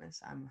not doing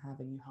this. I'm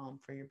having you home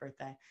for your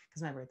birthday.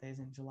 Because my birthday is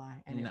in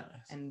July. And nice.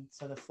 And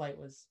so the flight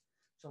was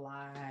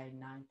July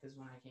 9th is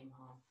when I came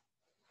home.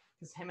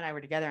 Because him and I were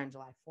together on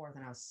July 4th,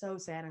 and I was so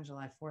sad on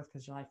July 4th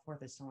because July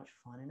 4th is so much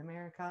fun in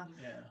America,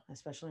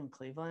 especially in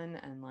Cleveland,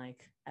 and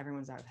like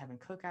everyone's out having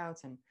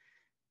cookouts, and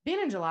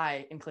being in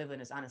July in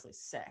Cleveland is honestly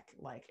sick.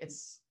 Like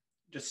it's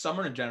just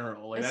summer in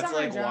general. Like that's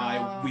like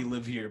why we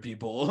live here,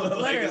 people.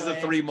 Like it's the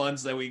 3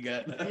 months that we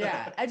get.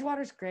 Yeah,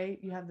 Edgewater's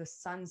great. You have the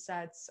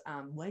sunsets,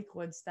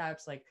 Lakewood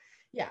steps. Like,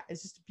 yeah,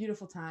 it's just a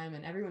beautiful time,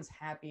 and everyone's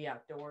happy,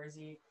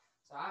 outdoorsy.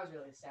 So I was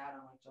really sad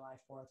on like July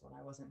 4th when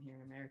I wasn't here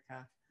in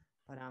America.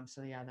 But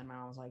so yeah, then my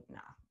mom was like, "Nah,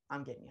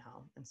 I'm getting you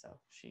home," and so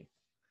she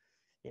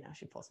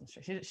pulls some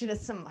strings. She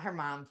does some her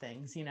mom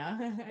things,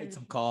 Made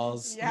some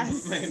calls.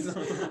 Yes, my daughter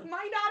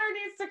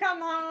needs to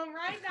come home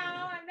right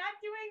now. I'm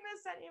not doing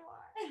this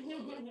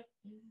anymore.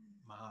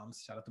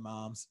 Moms, shout out to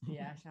moms.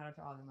 Yeah, shout out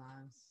to all the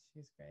moms.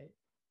 She's great.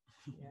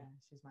 Yeah,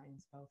 she's my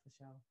inspo for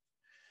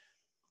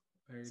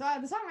sure. So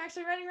the song I'm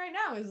actually writing right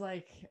now is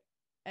like,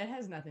 it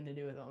has nothing to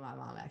do with what my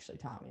mom actually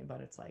taught me,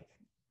 but it's like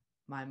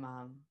my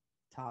mom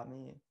taught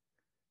me.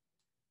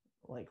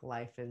 Like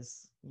life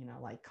is,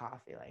 like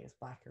coffee, like it's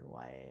black or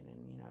white,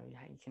 and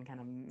you can kind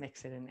of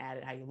mix it and add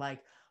it how you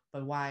like.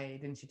 But why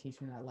didn't you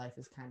teach me that life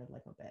is kind of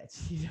like a bitch?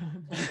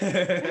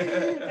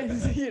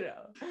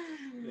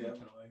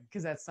 Definitely.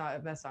 Because that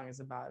song is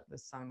about the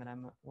song that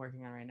I'm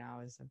working on right now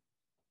is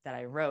that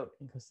I wrote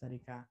in Costa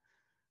Rica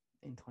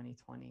in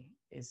 2020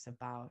 is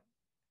about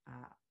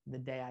the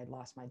day I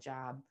lost my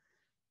job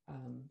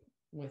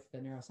with the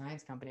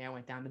neuroscience company. I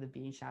went down to the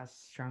beach. I was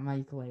strumming my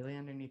ukulele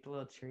underneath a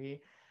little tree.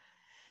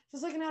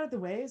 Just looking out at the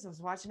waves. I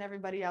was watching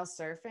everybody else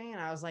surfing, and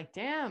I was like,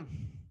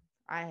 damn,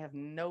 I have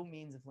no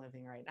means of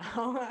living right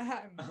now.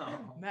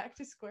 I'm back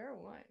to square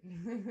one.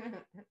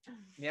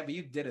 Yeah, but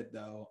you did it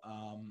though.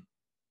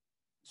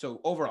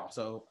 So overall,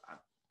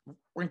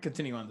 we're gonna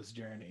continue on this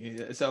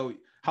journey. So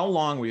how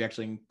long were you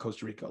actually in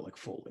Costa Rica, like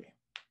fully?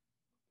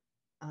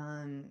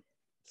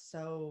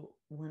 So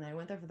when I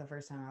went there for the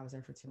first time, I was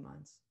there for 2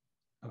 months.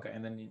 Okay,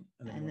 and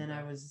then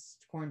I was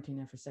quarantined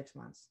there for 6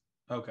 months.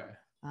 Okay.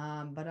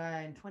 But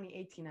in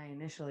 2018, I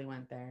initially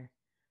went there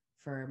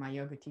for my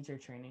yoga teacher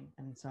training,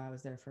 and so I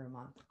was there for a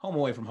month. Home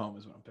away from home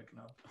is what I'm picking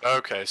up.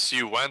 Okay, so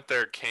you went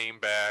there, came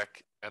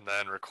back, and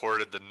then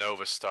recorded the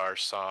Nova Star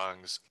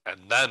songs,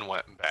 and then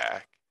went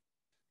back.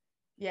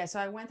 Yeah, so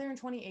I went there in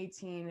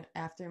 2018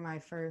 after my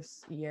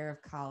first year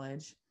of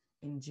college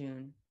in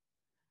June,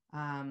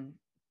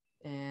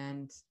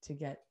 and to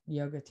get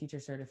yoga teacher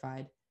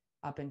certified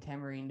up in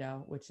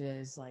Tamarindo, which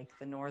is like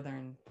the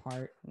northern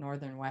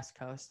west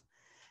coast.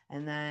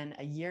 And then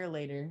a year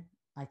later,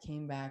 I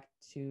came back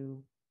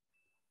to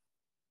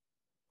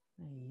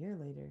a year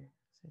later,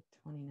 is it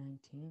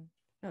 2019?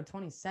 No,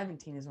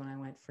 2017 is when I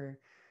went for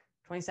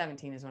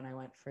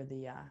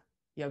the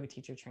yoga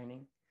teacher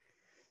training.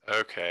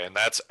 Okay, and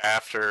that's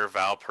after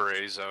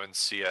Valparaiso and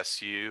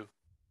CSU.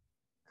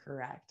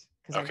 Correct.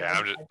 Okay,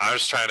 I'm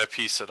just trying to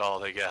piece it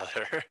all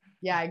together.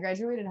 Yeah, I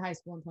graduated high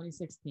school in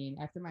 2016.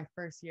 After my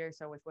first year,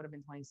 so which would have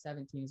been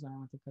 2017, is when I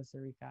went to Costa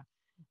Rica,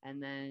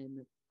 and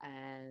then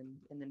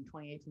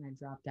 2018 I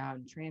dropped out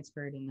and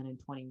transferred, and then in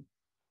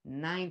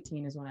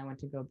 2019 is when I went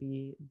to go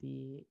be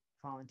the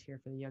volunteer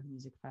for the Yoga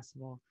Music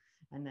Festival,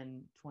 and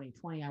then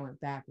 2020 I went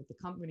back with the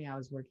company I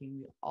was working.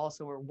 We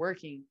also were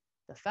working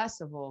the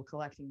festival,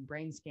 collecting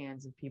brain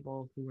scans of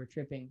people who were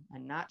tripping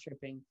and not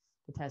tripping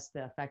to test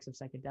the effects of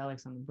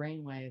psychedelics on the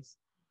brain waves.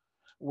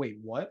 Wait,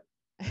 what?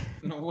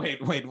 No,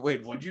 wait.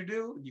 What'd you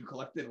do? You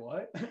collected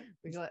what?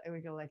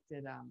 We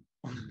collected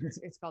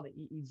it's called the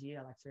EEG,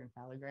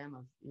 electroencephalogram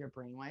of your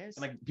brain waves.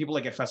 And like people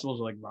like at festivals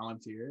are like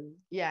volunteers.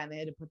 Yeah, and they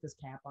had to put this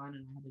cap on,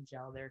 and I had to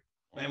gel their.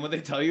 And would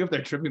they tell you if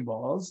they're tripping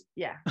balls?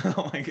 Yeah.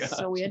 Oh my god.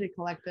 So we had to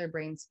collect their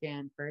brain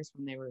scan first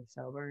when they were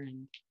sober,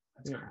 and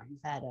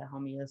had a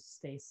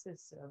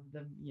homeostasis of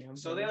the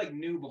So they like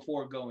knew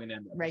before going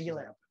in.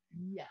 Regular.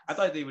 Yes. I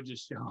thought they would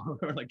just show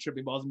like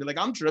tripping balls and be like,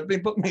 I'm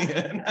tripping, put me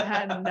in.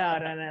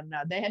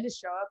 No. They had to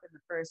show up in the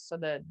first. So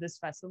this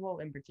festival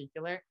in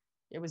particular,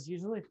 it was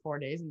usually 4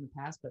 days in the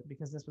past, but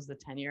because this was the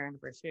 10-year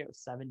anniversary, it was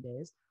 7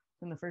 days.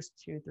 In the first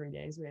 2-3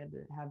 days, we had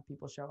to have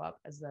people show up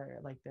as their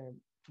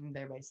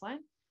baseline.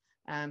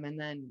 And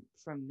then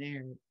from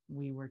there,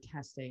 we were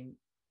testing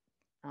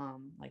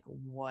like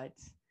what,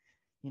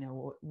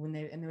 when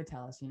they would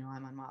tell us, I'm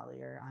on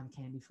Molly or I'm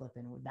candy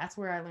flipping. That's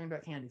where I learned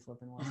what candy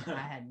flipping was. I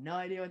had no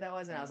idea what that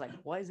was. And I was like,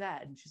 what is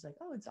that? And she's like,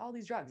 oh, it's all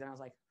these drugs. And I was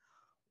like,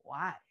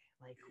 why?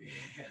 Like,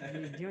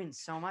 you're doing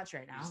so much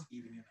right now.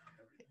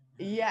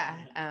 Yeah.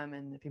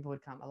 And the people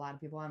would come. A lot of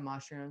people on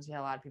mushrooms. Yeah,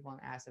 a lot of people on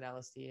acid,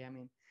 LSD. I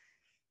mean,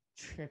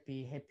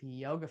 trippy hippie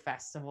yoga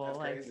festival. That's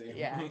like, crazy.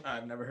 yeah,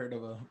 I've never heard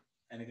of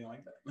anything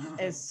like that.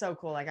 it's so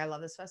cool. Like, I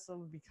love this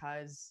festival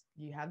because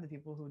you have the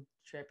people who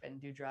trip and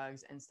do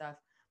drugs and stuff,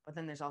 but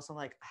then there's also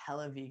like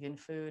hella vegan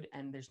food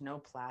and there's no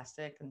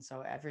plastic, and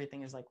so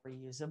everything is like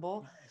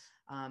reusable.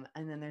 Nice.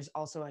 And then there's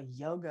also a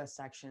yoga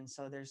section,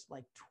 so there's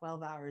like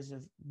 12 hours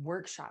of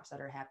workshops that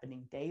are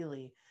happening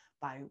daily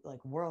by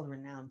like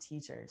world-renowned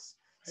teachers.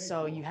 Very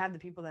So cool. you have the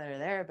people that are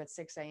there up at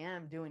 6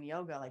 a.m. doing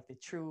yoga, like the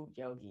true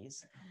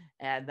yogis,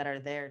 that are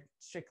there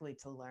strictly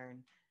to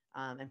learn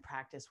and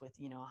practice with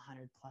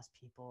 100 plus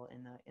people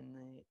in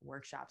the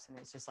workshops, and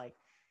it's just like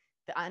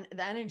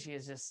the energy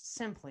is just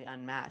simply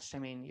unmatched. I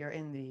mean, you're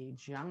in the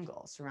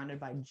jungle surrounded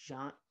by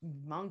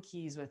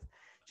monkeys with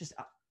just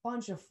a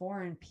bunch of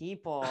foreign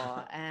people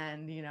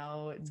and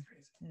It's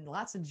crazy.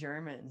 lots of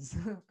Germans,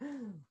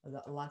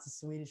 lots of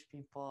Swedish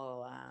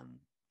people,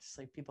 just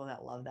like people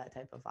that love that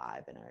type of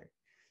vibe and are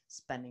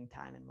spending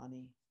time and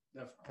money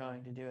Definitely.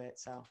 going to do it.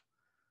 So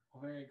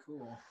Well, very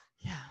cool.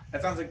 yeah,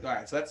 That sounds like, all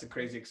right, so that's a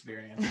crazy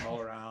experience all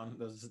around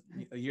those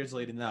years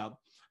leading up.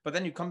 But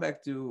then you come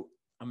back to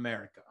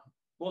America.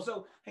 Well,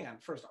 so hang on,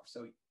 first off,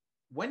 so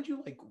when do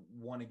you like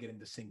want to get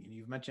into singing?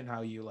 You've mentioned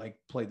how you like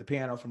played the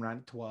piano from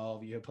around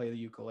 12, you play the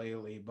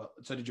ukulele, but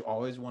so did you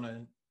always want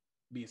to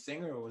be a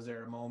singer, or was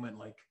there a moment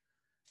like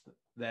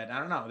that, I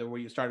don't know, where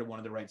you started one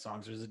of the right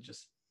songs, or is it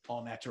just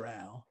all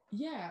natural?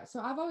 Yeah,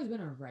 so I've always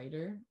been a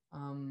writer.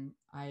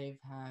 I've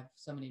have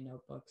so many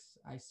notebooks.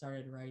 I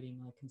started writing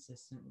like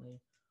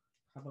consistently,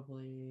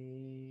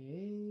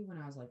 probably when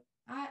I was like,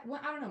 I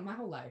don't know, my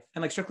whole life.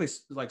 And like strictly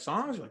like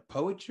songs, or like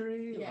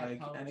poetry, Yeah,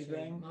 like poetry,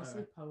 anything?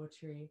 mostly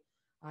poetry.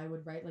 I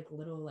would write like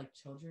little like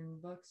children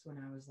books when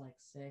I was like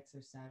 6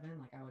 or 7.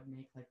 Like I would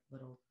make like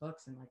little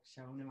books and like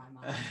show them to my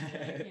mom.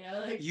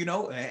 Like,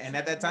 And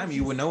at that time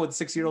you would know what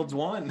 6-year-olds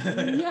want.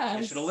 Yes,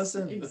 You should have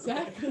listened.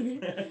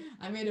 Exactly.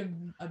 I made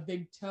a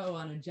big toe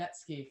on a jet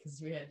ski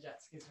because we had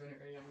jet skis when we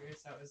were younger,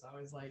 so it was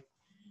always like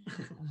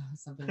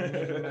something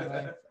weird in my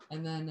life.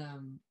 And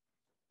then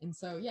and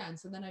so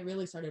then I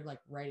really started like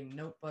writing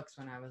notebooks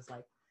when I was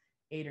like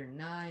 8 or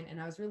 9,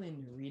 and I was really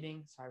into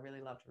reading, so I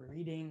really loved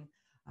reading.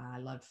 I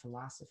loved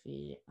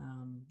philosophy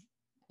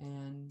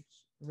and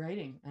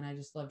writing, and I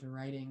just loved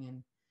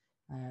writing,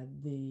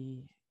 and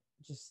the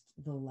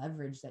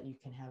leverage that you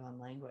can have on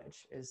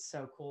language is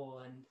so cool,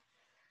 and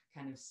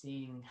kind of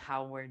seeing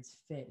how words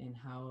fit and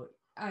how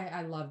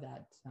I love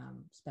that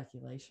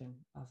speculation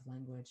of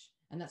language,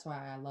 and that's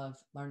why I love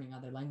learning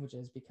other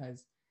languages,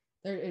 because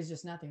there is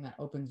just nothing that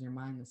opens your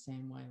mind the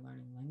same way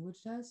learning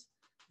language does.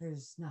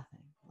 There's nothing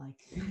like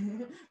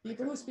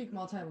people who speak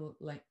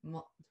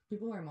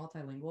people who are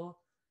multilingual,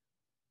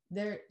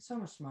 they're so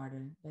much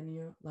smarter than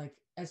you. Like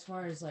as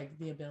far as like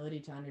the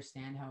ability to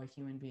understand how a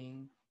human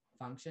being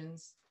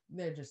functions,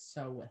 they're just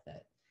so with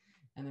it,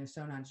 and they're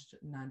so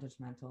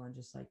non-judgmental and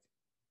just like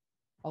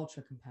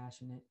ultra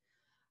compassionate.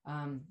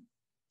 But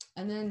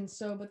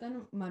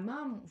then my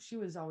mom, she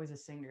was always a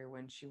singer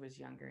when she was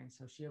younger, and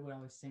so she would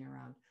always sing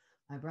around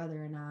my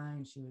brother and I,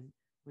 and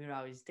we would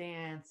always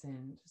dance,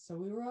 and so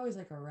we were always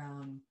like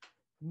around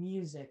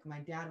music. My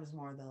dad was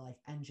more the like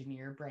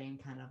engineer brain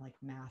kind of like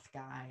math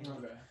guy.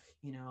 Okay.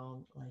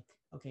 Like,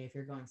 okay, if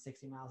you're going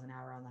 60 miles an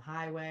hour on the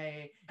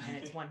highway and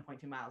it's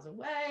 1.2 miles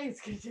away,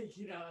 it's gonna take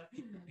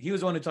He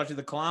was the one who taught you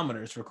the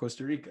kilometers for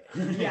Costa Rica.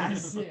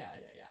 Yes.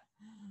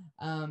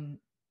 Yeah.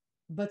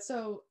 But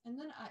so, and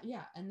then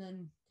and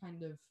then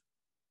kind of,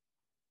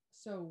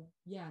 so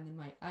yeah, and then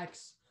my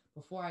ex,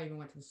 before I even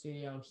went to the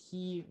studio,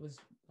 he was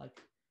like,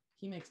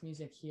 he makes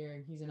music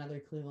here. He's another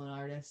Cleveland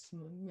artist.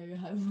 Maybe I'll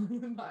have him on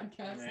the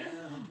podcast.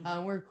 Yeah.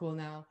 We're cool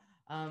now.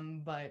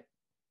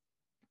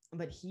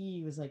 But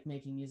he was like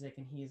making music,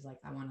 and he's like,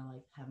 I want to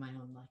like have my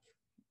own like,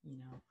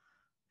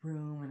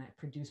 room, and I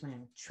produce my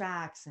own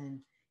tracks. And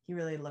he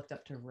really looked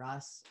up to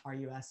Russ,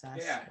 R-U-S-S,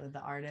 Yeah. the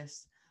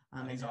artist.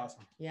 He's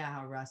awesome. Yeah,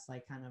 how Russ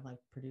like kind of like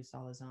produced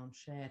all his own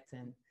shit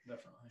and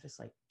Definitely. just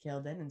like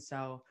killed it. And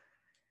so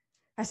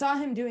I saw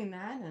him doing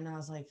that, and I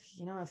was like,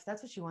 if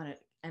that's what you want to,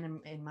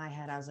 and in my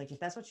head, I was like, if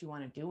that's what you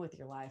want to do with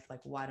your life,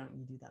 like, why don't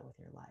you do that with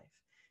your life?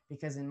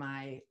 Because in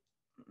my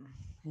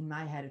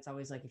head, it's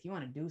always like, if you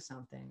want to do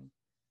something,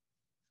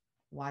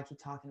 why keep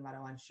talking about it?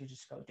 Why don't you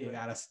just go do it? You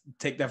gotta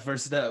take that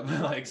first step,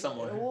 like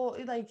somewhere. Well,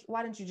 like,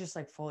 why don't you just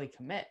like fully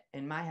commit?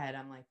 In my head,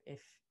 I'm like, if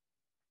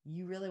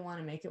you really want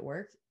to make it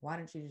work, why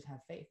don't you just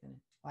have faith in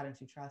it? Why don't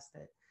you trust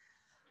it?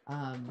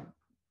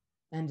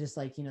 And just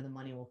like, the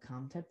money will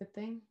come type of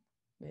thing.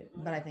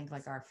 But I think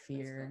like our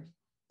fear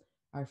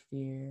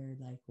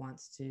like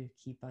wants to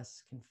keep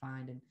us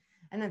confined,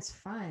 and that's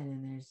fine.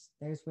 And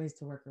there's ways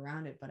to work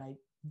around it. But I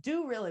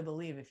do really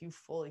believe if you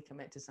fully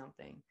commit to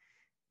something,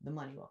 the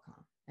money will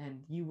come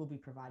and you will be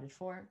provided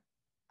for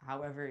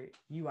however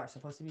you are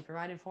supposed to be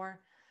provided for.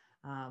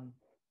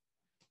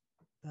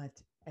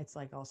 But it's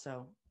like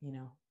also,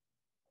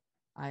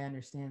 I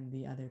understand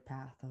the other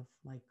path of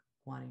like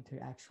wanting to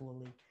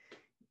actually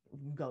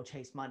go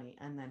chase money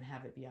and then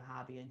have it be a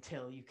hobby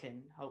until you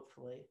can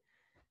hopefully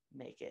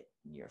make it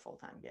your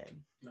full-time gig.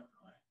 No.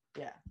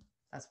 Yeah,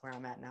 that's where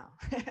I'm at now.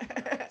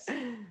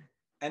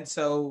 And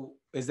so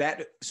is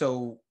that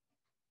so?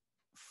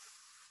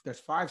 There's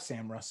 5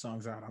 Sam Russ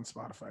songs out on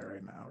Spotify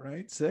right now,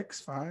 right?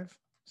 6, 5,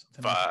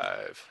 something like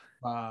that. 5.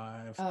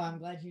 5. Oh, I'm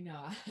glad you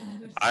know.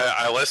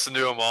 I listened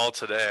to them all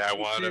today. I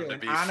Me want too, them to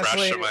and be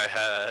honestly- fresh in my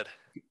head.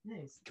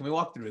 Nice. Can we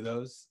walk through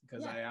those?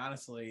 Because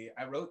Yeah.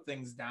 I wrote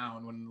things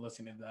down when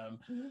listening to them.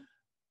 Mhm.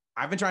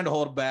 I've been trying to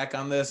hold back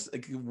on this,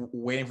 like,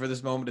 waiting for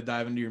this moment to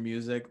dive into your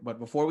music. But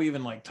before we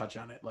even like touch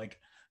on it,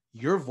 like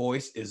your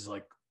voice is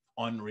like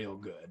unreal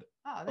good.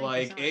 Oh, thank you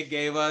Like so it much.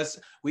 gave us.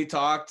 We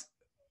talked.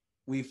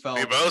 We felt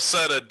We both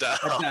said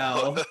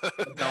Adele.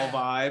 Adele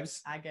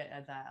vibes. I get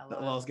at that a The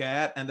lot. Los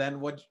Gat, and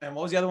then what? And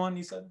what was the other one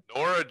you said?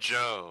 Nora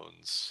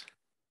Jones.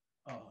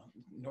 Oh,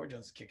 Nora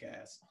Jones kick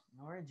ass.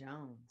 Nora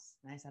Jones.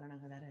 Nice. I don't know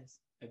who that is.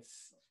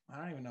 It's I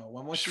don't even know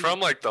when was She's she from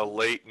like the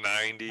late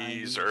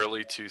 90s, 90s.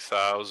 early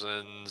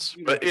 2000s.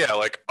 But yeah,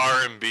 like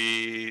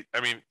R&B. I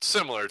mean,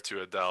 similar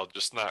to Adele,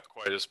 just not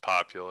quite as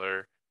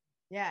popular.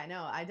 Yeah,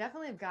 no, I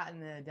definitely have gotten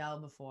the Adele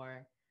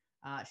before.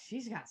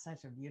 She's got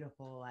such a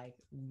beautiful, like,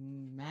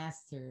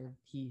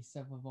 Masterpiece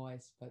of a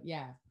voice, but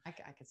yeah. I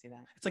could see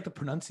that. It's like the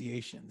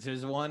pronunciations.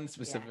 There's one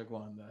specific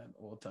one that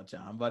we'll touch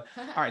on. But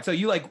all right, so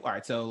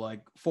so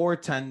like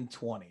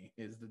 4/10/20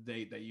 is the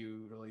date that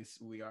you release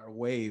We Are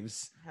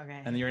Waves,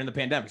 Okay. and you're in the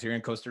pandemic. So you're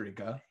in Costa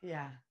Rica.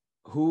 Yeah.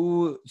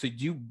 So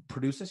did you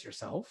produce this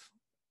yourself?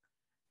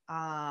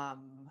 Let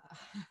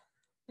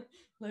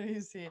me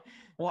see.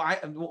 Well,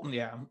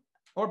 yeah.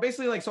 Or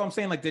basically, like, so I'm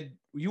saying, like, did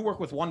you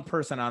work with one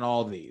person on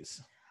all these?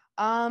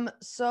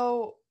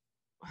 So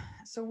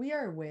We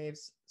Are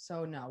Waves.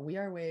 So no, We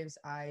Are Waves.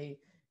 I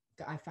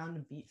found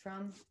a beat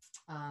from.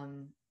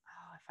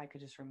 If I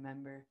could just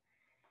remember,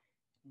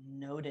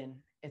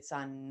 Noden. It's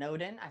on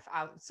Noden.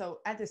 So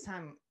at this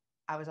time,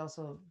 I was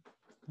also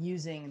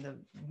using the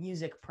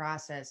music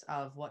process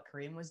of what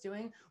Kareem was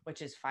doing,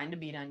 which is find a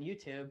beat on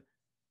YouTube,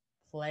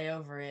 play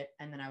over it,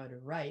 and then I would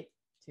write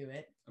to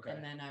it,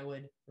 and then I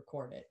would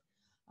record it.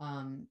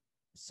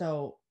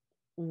 So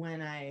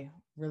when I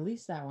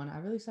released that one, I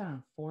released that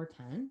on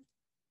 4/10.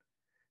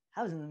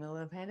 I was in the middle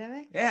of a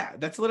pandemic. Yeah,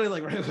 that's literally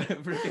like right when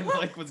everything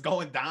like was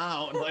going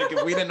down. Like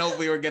if we didn't know if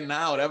we were getting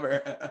out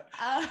ever,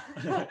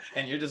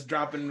 and you're just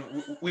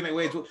dropping We Make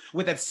Waves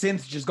with that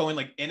synth just going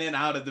like in and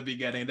out at the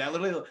beginning. That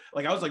literally,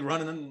 like I was like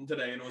running in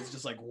today and it was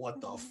just like,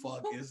 what the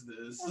fuck is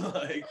this?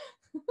 Like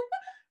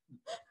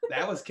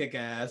that was kick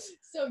ass.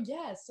 So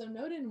yeah, so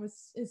Noden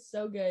is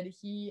so good.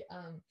 He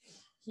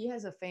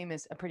has a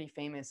pretty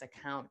famous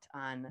account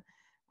on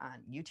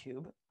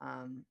YouTube.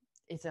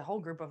 It's a whole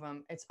group of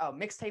them. It's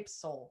Mixtape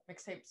Soul, but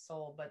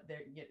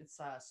it's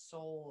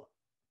Seoul,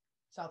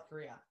 South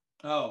Korea.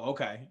 Oh,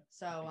 okay.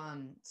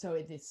 So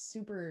it's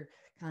super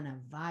kind of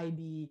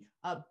vibey,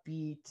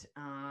 upbeat,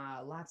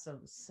 lots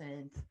of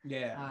synth.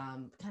 Yeah.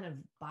 Kind of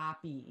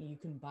boppy. You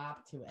can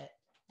bop to it,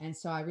 and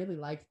so I really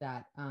liked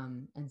that.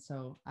 And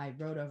so I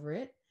wrote over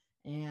it,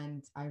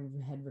 and I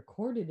had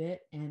recorded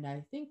it, and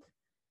I think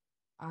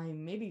I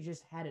maybe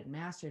just had it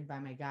mastered by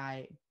my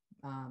guy,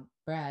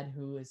 Brad,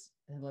 who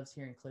lives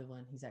here in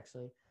Cleveland. He's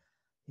actually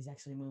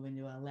moving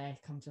to LA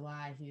come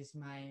July. He's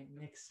my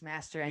mix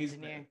master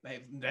engineer.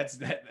 That's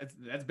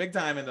big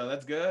time, though.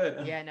 That's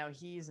good. Yeah, no,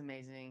 he's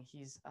amazing.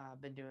 He's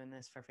been doing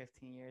this for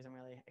 15 years. I'm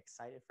really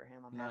excited for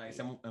him. I'm nice.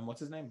 happy. And what's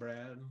his name?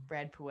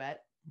 Brad Pouet.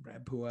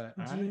 Brad Pouet.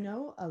 Do you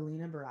know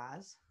Alina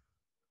Baraz?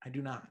 I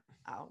do not.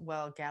 Oh,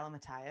 well, Gala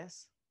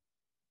Matthias.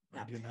 No.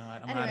 I do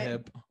not. I'm Anyway, not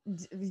hip.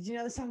 Did you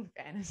know the song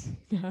Fantasy?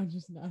 No,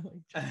 just not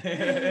like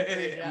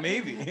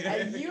Maybe.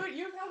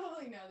 you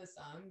probably know the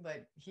song,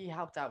 but he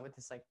helped out with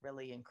this like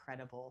really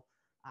incredible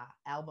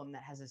album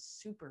that has a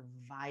super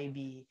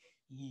vibey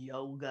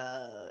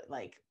yoga,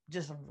 like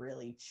just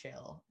really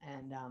chill.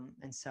 And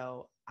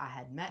so I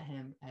had met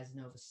him as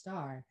Nova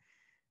Star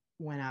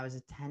when I was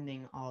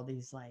attending all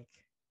these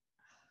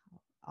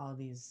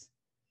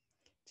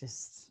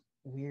just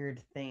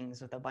weird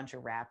things with a bunch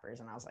of rappers,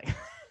 and I was like,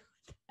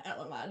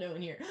 what am I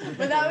doing here?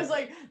 But that was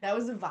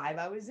the vibe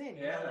I was in.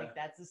 You know, like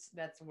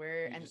that's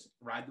where you and just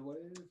ride the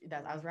wave.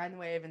 I was riding the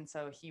wave, and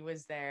so he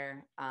was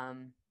there,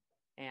 and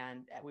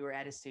we were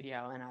at his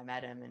studio, and I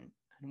met him, and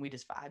we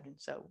just vibed, and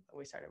so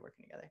we started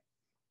working together.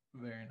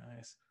 Very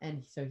nice.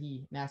 And so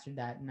he mastered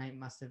that, and I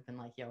must have been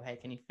like, yo, hey,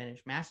 can you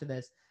master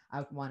this?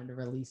 I wanted to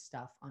release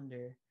stuff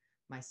under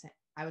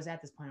I was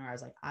at this point where I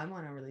was like, I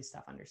want to release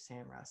stuff under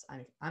Sam Russ.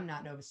 I'm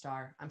not Nova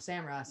Star. I'm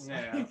Sam Russ.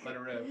 Yeah, let it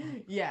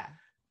rip. Yeah.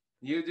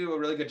 You do a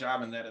really good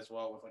job in that as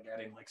well with like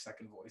adding like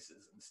second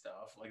voices and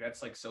stuff. Like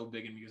that's like so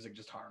big in music,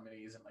 just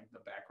harmonies and like the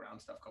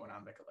background stuff going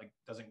on that like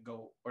doesn't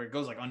go, or it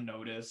goes like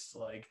unnoticed,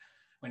 like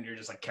when you're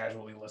just like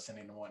casually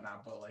listening and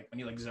whatnot. But like when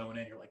you like zone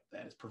in, you're like,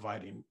 that is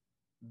providing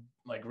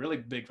like really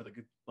big for the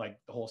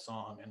whole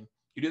song, and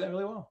you do that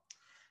really well.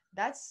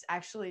 That's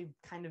actually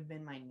kind of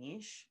been my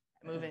niche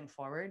moving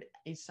forward.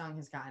 Each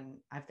song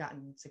I've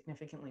gotten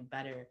significantly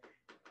better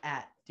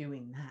at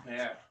doing that.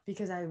 Yeah.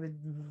 Because I would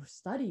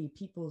study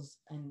people's,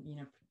 and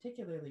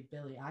particularly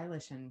Billie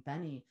Eilish and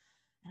Benny,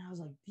 And I was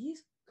like,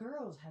 these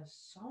girls have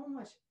so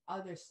much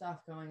other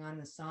stuff going on in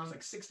the song. It's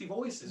like 60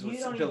 voices You with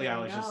don't Billie even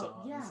Eilish's know.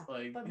 songs. Yeah,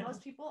 Like, but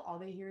most people, all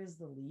they hear is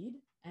the lead,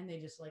 and they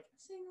just like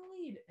sing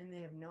the lead, and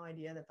they have no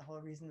idea that the whole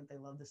reason that they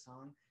love the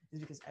song is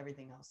because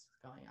everything else is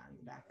going on in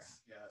the background.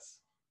 Yes.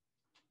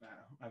 Wow,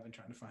 I've been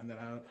trying to find that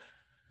out.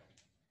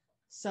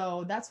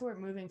 So that's where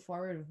moving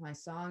forward with my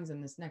songs,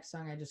 and this next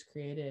song I just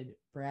created,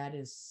 Brad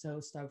is so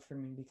stoked for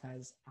me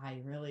because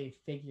I really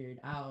figured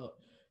out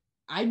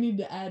I need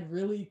to add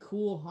really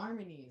cool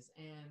harmonies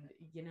and,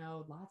 you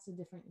know, lots of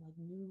different like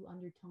new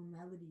undertone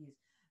melodies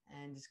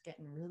and just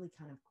getting really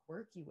kind of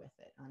quirky with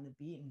it on the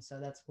beat. And so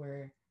that's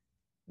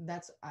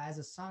as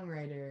a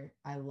songwriter,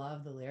 I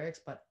love the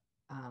lyrics, but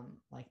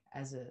like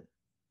as a,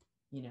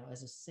 you know,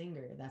 as a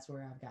singer, that's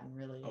where I've gotten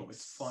really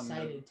it's fun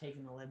excited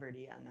taking the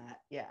liberty on that.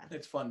 Yeah.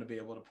 It's fun to be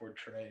able to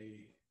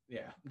portray.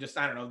 Yeah, just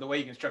I don't know the way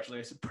you can structure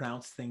lyrics,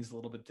 pronounce things a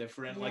little bit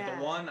different. Like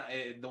the one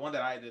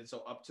that I did,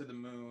 so Up to the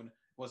Moon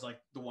was like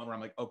the one where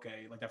I'm like,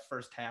 okay, like that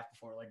first half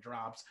before it like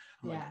drops,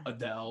 I'm like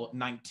Adele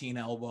 19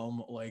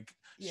 album, like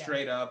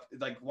straight up,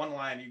 like one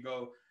line you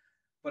go,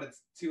 but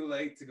it's too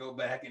late to go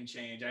back and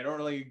change.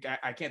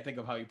 I can't think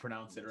of how you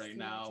pronounce it right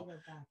now. To go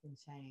back and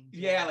change.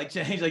 Yeah, like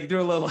change, like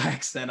threw a little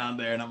accent on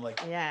there, and I'm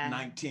like,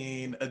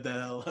 19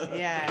 Adele.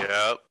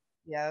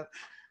 Yep.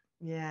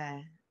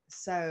 Yeah.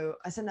 So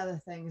that's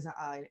another thing is that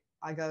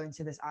I go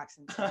into this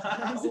accent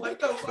sometimes. There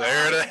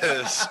it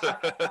is.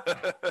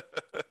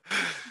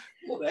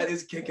 Well, that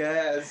is kick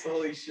ass.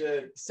 Holy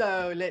shit.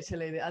 So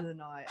literally the other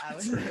night I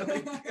was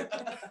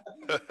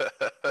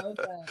so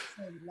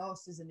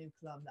Lost is a new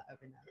club that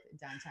opened up in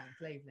downtown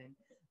Cleveland,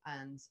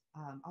 and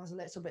I was a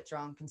little bit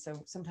drunk, and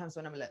so sometimes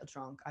when I'm a little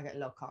drunk I get a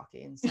little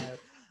cocky, and so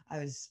I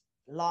was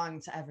lying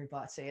to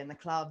everybody in the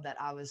club that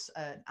I was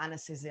an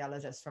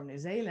anesthesiologist from New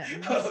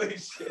Zealand. Holy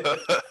shit.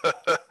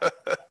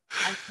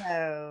 And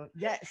so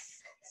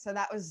so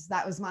that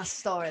was my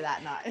story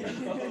that night.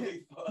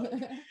 Holy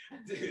fuck.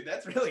 Dude,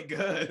 that's really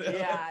good.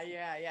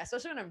 Yeah.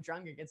 Especially when I'm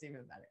drunk, it gets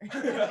even better.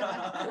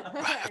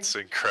 That's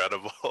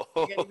incredible.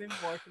 I get even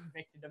more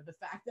convicted of the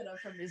fact that I'm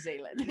from New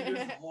Zealand. Dude,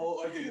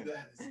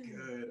 that is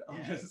good.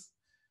 I'm just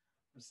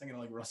thinking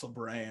like Russell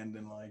Brand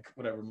and like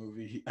whatever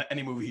movie,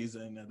 any movie he's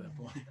in at that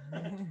point.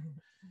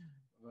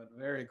 But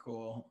very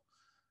cool.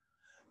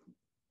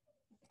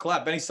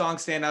 Clap, any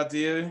songs stand out to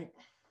you?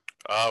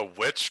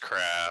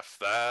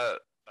 Witchcraft.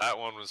 That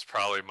one was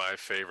probably my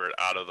favorite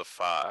out of the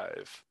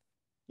 5.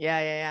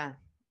 Yeah.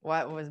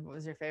 What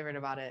was your favorite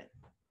about it?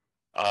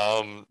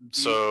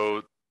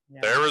 So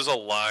there was a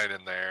line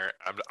in there.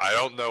 I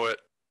don't know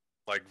it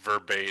like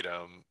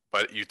verbatim,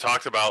 but you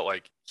talked about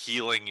like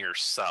healing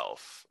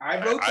yourself. I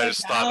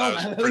just thought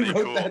that was pretty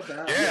cool.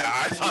 Yeah,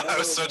 I thought that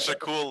was such a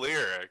cool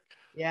lyric.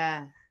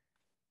 Yeah.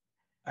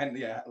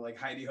 Like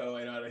Heidi Ho,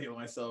 I know how to heal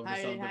myself or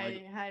something.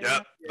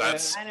 Yep,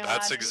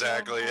 that's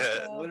exactly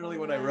it. Literally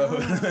what I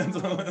wrote.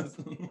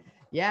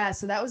 Yeah,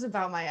 so that was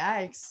about my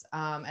ex,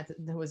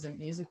 who was a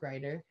music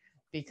writer,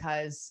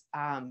 because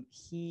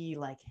he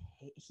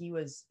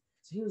was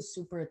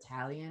super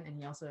Italian, and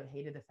he also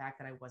hated the fact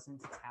that I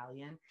wasn't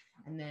Italian.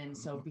 And then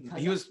so because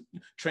he was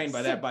trained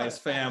by that by his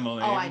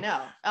family. Oh, I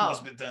know.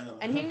 Oh,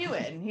 and he knew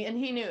it, and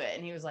he knew it,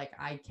 and he was like,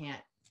 I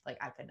can't, like,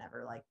 I could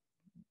never like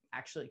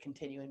actually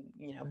continue and,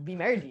 you know, be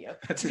married to you.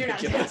 That's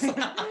ridiculous.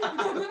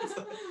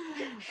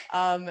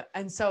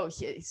 And so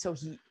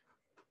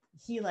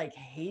he like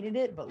hated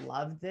it but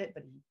loved it,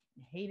 but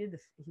he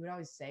would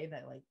always say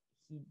that like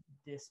he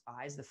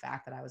despised the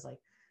fact that I was like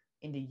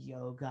into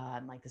yoga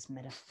and like this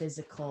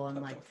metaphysical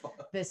and like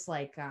this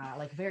like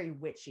very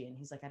witchy, and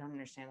he's like, I don't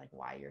understand like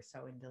why you're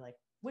so into like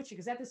witchy,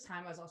 because at this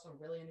time I was also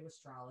really into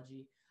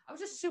astrology. I was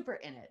just super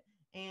in it,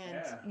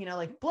 and you know,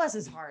 like bless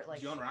his heart, like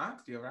do you own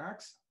rocks? Do you have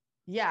rocks?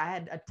 Yeah, I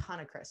had a ton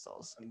of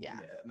crystals. Yeah.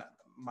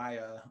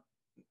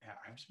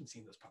 I've just been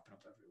seeing those popping up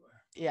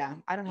everywhere. Yeah,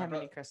 I don't have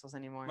any crystals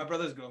anymore. My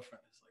brother's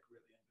girlfriend is like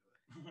really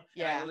into it.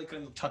 Yeah. I really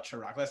couldn't touch her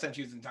rock. Last time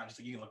she was in town, she's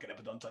like, you can look at it,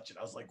 but don't touch it.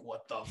 I was like,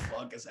 what the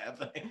fuck is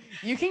happening?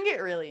 You can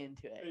get really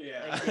into it.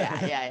 Yeah. Like,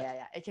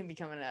 yeah. It can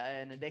become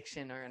an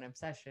addiction or an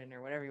obsession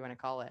or whatever you want to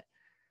call it.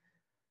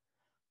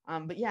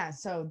 But yeah,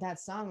 so that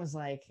song was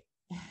like,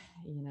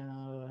 you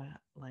know,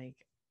 like,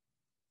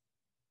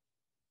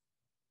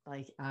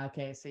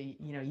 okay, so, you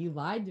know, you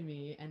lied to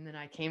me, and then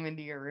I came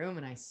into your room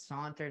and I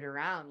sauntered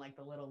around like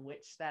the little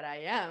witch that I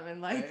am, and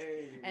like,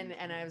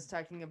 and I was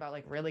talking about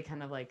like really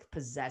kind of like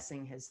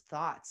possessing his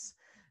thoughts,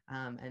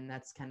 and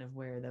that's kind of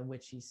where the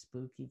witchy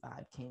spooky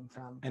vibe came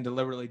from. And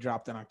deliberately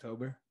dropped in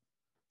October.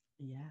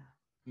 Yeah.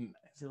 Nice.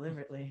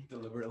 Deliberately.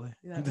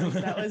 Yeah,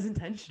 that was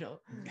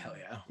intentional. Hell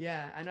yeah.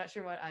 Yeah, I'm not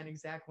sure what an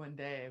exact one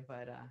day,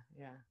 but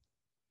yeah.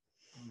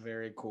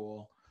 Very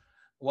cool.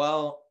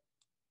 Well,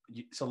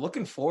 so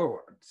looking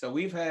forward, so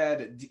we've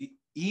had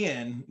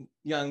Ian,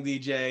 young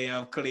DJ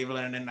of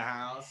Cleveland, in the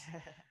house.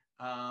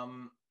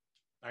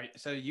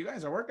 So you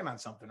guys are working on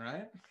something,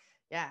 right?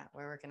 Yeah,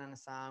 we're working on a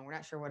song. We're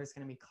not sure what it's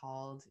going to be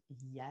called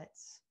yet.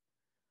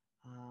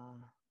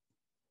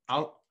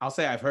 I'll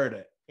say I've heard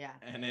it. Yeah,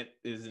 and it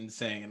is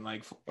insane.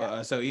 Like,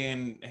 so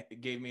Ian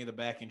gave me the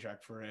backing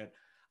track for it.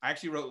 I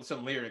actually wrote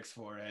some lyrics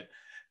for it,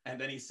 and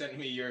then he sent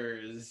me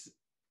yours.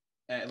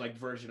 Like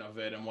version of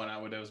it and when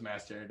it was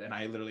mastered, and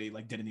I literally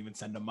like didn't even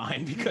send him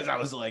mine because I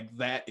was like,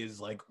 that is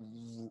like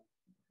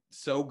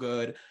so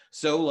good.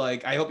 So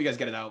like I hope you guys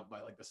get it out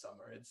by like the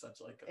summer. It's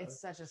such like It's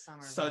such a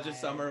summer a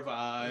summer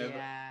vibe.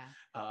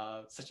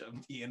 Yeah. Such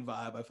an Ian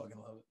vibe. I fucking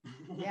love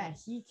it. Yeah,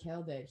 he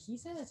killed it. He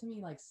said it to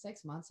me like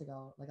 6 months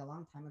ago, like a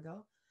long time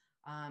ago.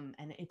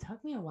 And it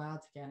took me a while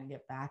to kind of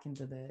get back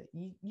into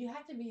you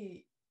have to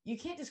be, you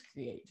can't just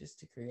create just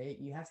to create.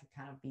 You have to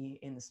kind of be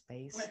in the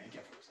space.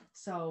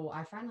 So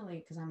I finally,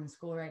 because I'm in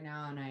school right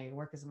now and I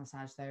work as a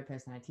massage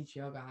therapist and I teach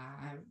yoga,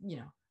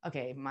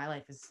 okay, my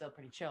life is still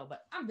pretty chill,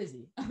 but I'm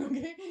busy.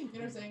 Okay. You know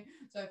what I'm saying?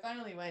 So I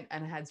finally went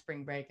and had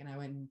spring break and I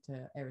went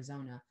to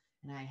Arizona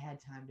and I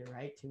had time to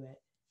write to it.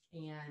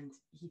 And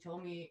he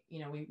told me,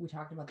 we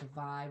talked about the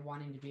vibe,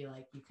 wanting to be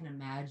like, you can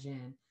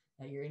imagine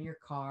that you're in your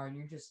car and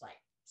you're just like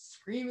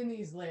screaming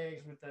these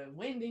lyrics with the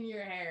wind in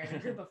your hair and a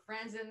group of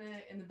friends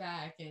in the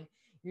back, and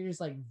you're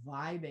just like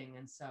vibing.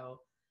 And so,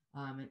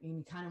 and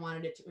we kind of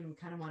wanted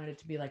it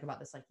to be like about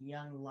this like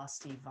young,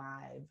 lusty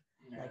vibe,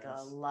 yes. Like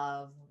a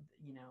love,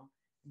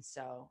 And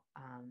so,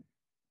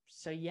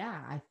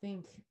 yeah, I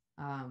think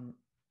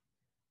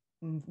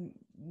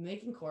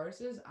making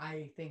choruses,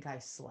 I think I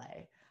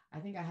slay. I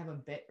think I have a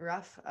bit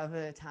rough of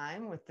a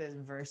time with the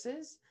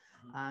verses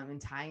and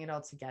tying it all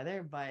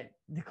together, but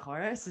the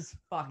chorus is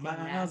fucking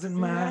miles nasty. and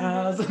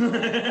miles.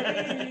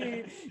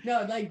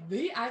 No, like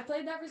I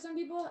played that for some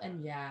people,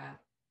 and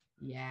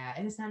yeah,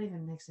 and it's not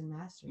even mixed and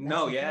mastered.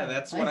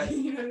 That's what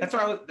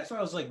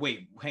I was like,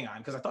 wait, hang on,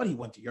 because I thought he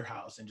went to your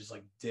house and just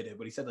like did it,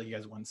 but he said like you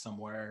guys went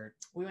somewhere.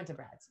 We went to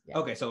Brad's. Yeah.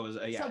 Okay, so it was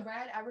yeah. So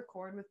Brad, I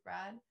record with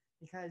Brad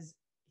because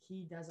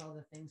he does all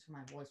the things for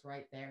my voice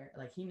right there.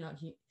 Like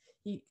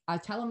I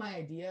tell him my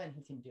idea and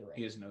he can do it.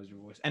 He just knows your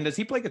voice. And does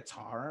he play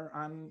guitar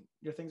on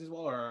your things as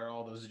well, or are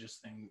all those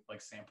just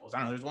like samples? I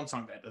don't know. There's one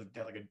song that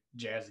had like a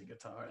jazzy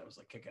guitar that was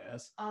like kick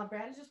ass.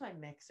 Brad is just my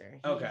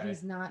mixer.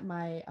 He's not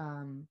my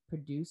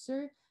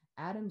producer.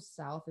 Adam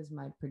South is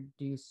my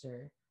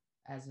producer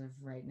as of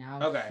right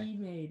now. Okay. He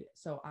made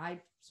I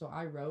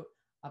wrote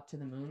Up to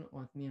the Moon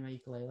with me and my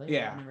ukulele.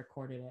 Yeah. And I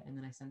recorded it, and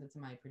then I sent it to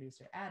my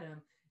producer Adam,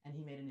 and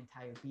he made an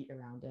entire beat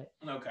around it.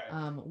 Okay.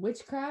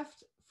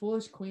 Witchcraft,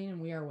 Foolish Queen,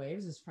 and We Are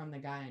Waves is from the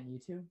guy on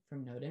YouTube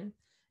from Noden.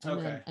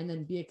 And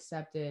then Be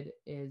Accepted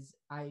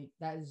I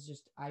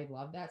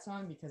love that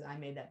song because I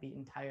made that beat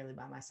entirely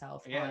by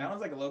myself. Yeah, that was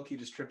like a low-key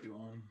just trippy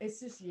one. It's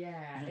just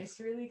it's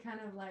really kind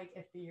of like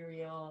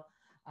ethereal,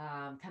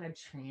 kind of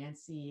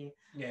trancy.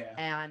 Yeah.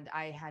 And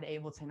I had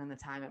Ableton on the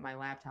time at my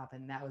laptop,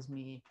 and that was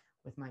me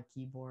with my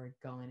keyboard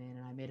going in,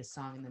 and I made a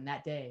song. And then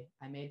that day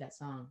I made that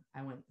song,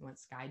 I went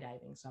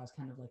skydiving. So I was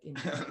kind of like in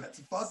that's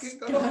fucking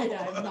cool.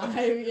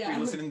 Vibe, yeah. Were you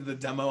listening to the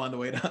demo on the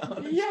way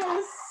down?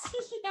 Yes.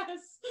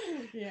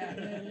 Yeah.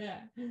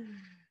 Very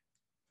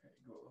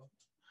cool.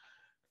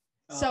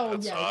 So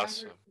that's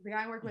awesome. The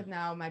guy I work with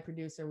now, my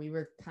producer, we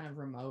work kind of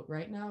remote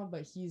right now,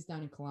 but he's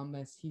down in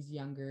Columbus. He's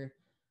younger.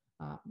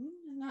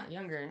 Not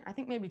younger. I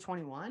think maybe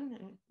 21.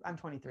 I'm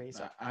 23.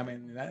 So I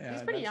mean,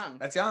 he's pretty young.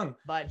 That's young.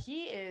 But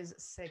he is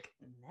sick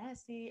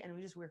nasty, and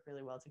we just work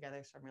really well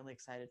together. So I'm really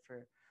excited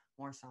for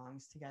more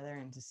songs together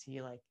and to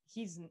see like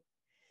he's,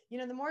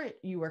 the more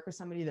you work with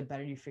somebody, the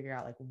better you figure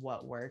out like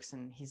what works.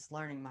 And he's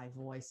learning my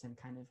voice and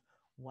kind of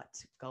what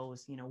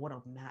goes,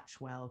 what'll match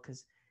well.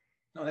 Because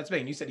no, that's big.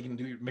 And you said he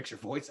can mix your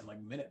voice in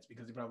like minutes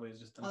because he probably has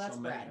just done so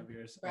many of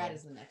yours. Brad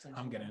is the next one.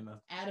 I'm getting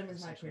Adam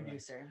is my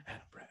producer.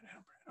 Adam, Brad.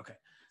 Okay.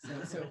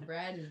 So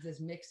Brad is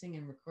just mixing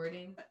and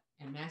recording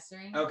and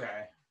mastering.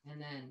 Okay. And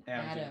then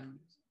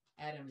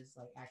Adam is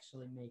like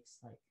actually makes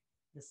like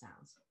the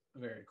sounds.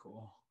 Very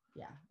cool.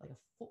 Yeah, like a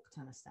fuck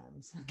ton of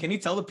stems. Can you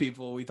tell the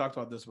people, we talked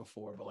about this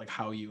before, but like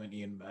how you and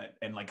Ian met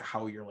and like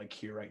how you're like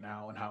here right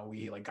now and how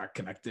we like got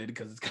connected,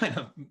 because it's kind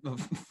of a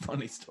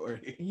funny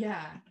story.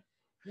 Yeah.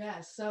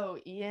 So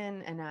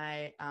Ian and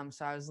I,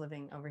 so I was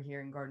living over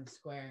here in Garden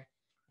Square,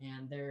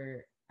 and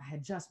I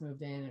had just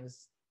moved in. It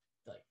was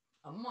like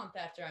a month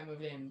after I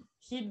moved in,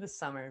 heat of the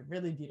summer,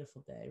 really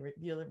beautiful day,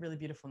 really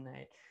beautiful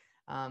night.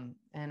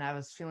 And I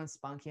was feeling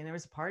spunky, and there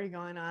was a party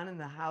going on in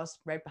the house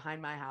right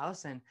behind my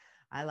house. And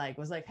I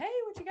was like, hey,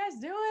 what you guys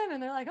doing?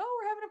 And they're like, oh,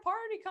 we're having a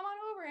party. Come on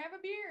over, have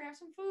a beer, have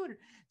some food.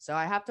 So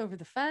I hopped over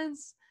the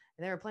fence,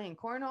 and they were playing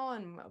cornhole,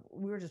 and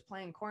we were just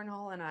playing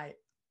cornhole. And I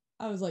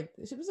was like,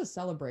 it was a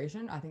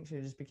celebration. I think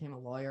she just became a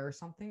lawyer or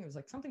something. It was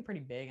like something pretty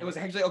big. It was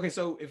actually, okay,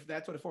 so if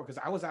that's what it's for, because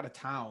I was out of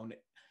town,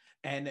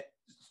 and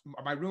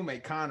my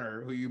roommate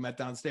Connor, who you met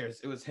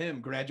downstairs, it was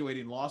him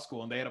graduating law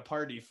school, and they had a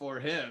party for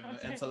him.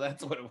 Okay. And so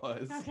that's what it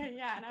was. Okay,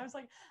 yeah. And I was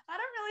like, I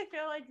don't really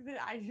feel like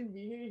that I should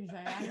be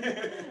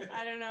here.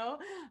 I don't know.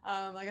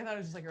 Like I thought it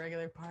was just like a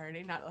regular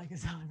party, not like a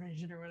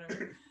celebration or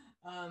whatever.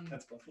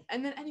 That's cool.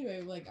 And then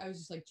anyway, like I was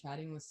just like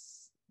chatting with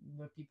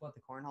people at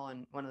the cornhole,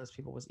 and one of those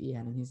people was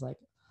Ian, and he's like,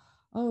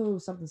 oh,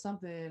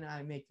 something.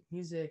 I make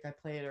music. I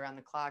play it around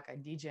the clock. I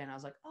DJ. And I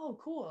was like, oh,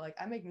 cool. Like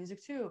I make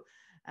music too.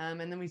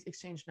 And then we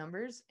exchanged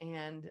numbers,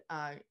 and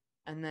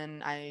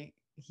then I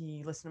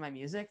he listened to my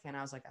music, and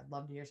I was like, I'd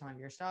love to hear some of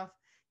your stuff.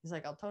 He's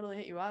like, I'll totally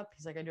hit you up.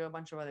 He's like, I do a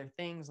bunch of other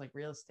things like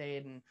real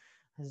estate and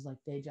his like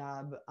day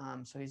job.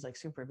 So he's like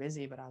super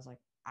busy, but I was like,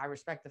 I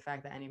respect the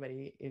fact that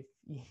anybody, if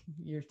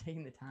you're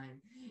taking the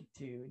time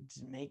to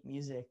just make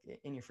music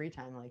in your free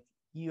time, like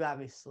you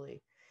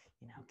obviously,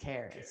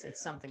 care.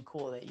 It's something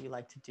cool that you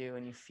like to do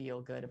and you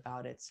feel good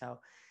about it. So,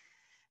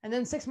 and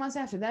then 6 months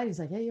after that, he's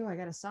like, hey, yo, I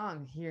got a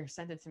song here,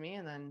 sent it to me.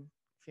 And then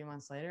a few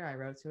months later, I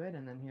wrote to it.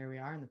 And then here we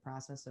are in the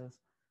process of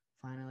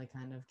finally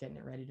kind of getting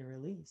it ready to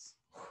release.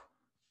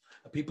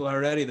 The people are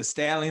ready. The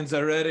Stallions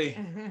are ready.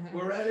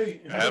 We're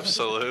ready.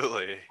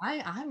 Absolutely.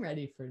 I'm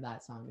ready for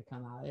that song to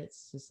come out.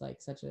 It's just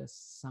like such a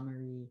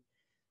summery,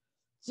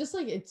 just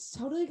like it's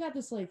totally got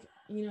this like,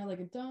 like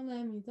a don't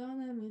let me.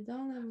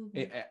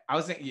 I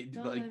was thinking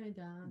Don't like let me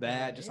down,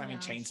 that, just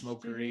chain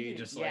smokery,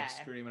 just like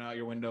screaming out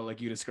your window like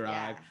you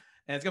described. Yeah.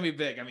 And it's gonna be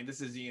big. I mean, this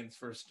is Ian's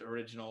first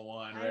original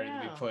one ready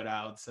to be put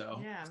out,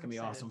 so it's gonna be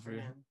awesome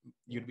for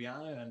you to be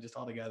on it and just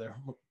all together.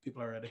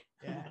 People are ready.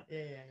 Yeah.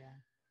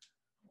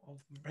 Well,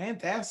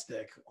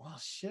 fantastic. Well,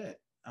 shit.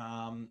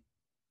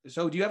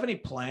 So do you have any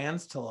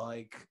plans to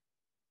like,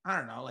 I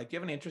don't know, like, do you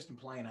have any interest in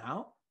playing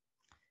out?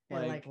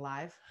 Like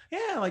live?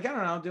 Yeah, like, I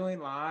don't know, doing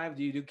live.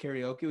 Do you do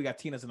karaoke? We got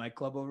Tina's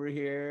nightclub over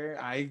here.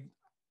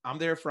 I'm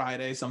there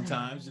Friday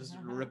sometimes, just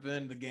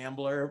ripping The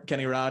Gambler,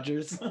 Kenny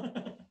Rogers.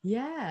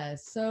 Yeah.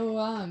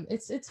 So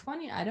it's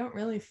funny. I don't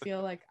really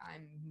feel like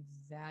I'm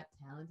that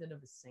talented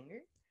of a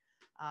singer.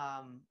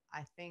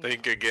 I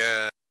think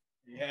again.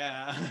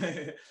 Yeah.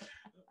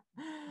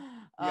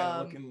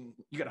 You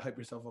gotta hype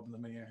yourself up in the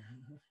mirror.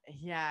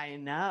 Yeah, I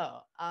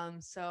know.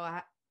 So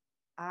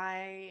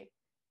I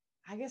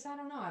guess I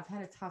don't know. I've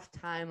had a tough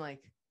time,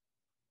 like,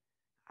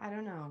 I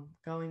don't know,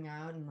 going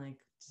out and like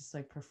just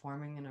like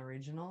performing an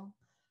original.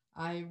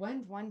 I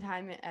went one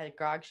time at a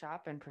grog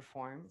shop and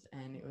performed,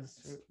 and it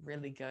was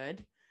really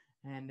good,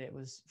 and it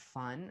was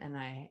fun, and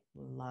I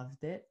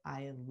loved it.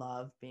 I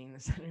love being the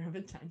center of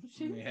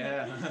attention.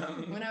 Yeah.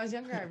 When I was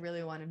younger, I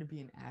really wanted to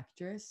be an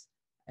actress,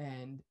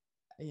 and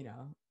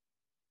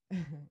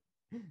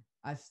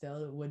I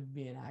still would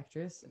be an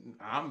actress.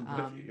 I'm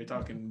with you. You're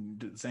talking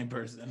to the same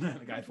person,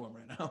 the guy form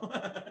right now.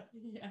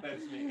 Yeah.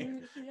 That's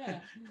me.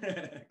 Yeah.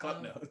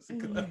 Club knows.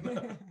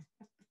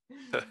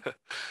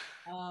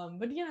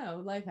 But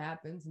life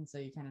happens, and so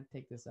you kind of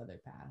take this other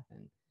path,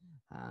 and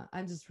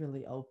I'm just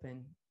really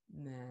open.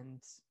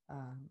 And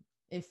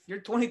if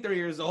You're 23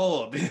 years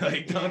old,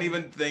 like, don't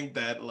even think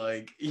that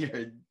like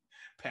you're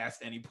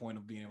past any point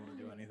of being able to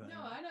do anything.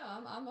 No, I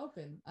know, I'm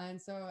open, and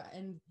so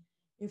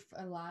if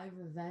a live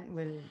event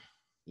would,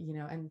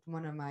 and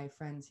one of my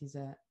friends, he's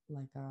a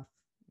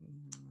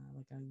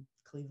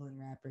Cleveland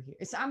rapper here.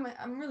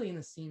 I'm really in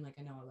the scene. Like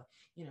I know,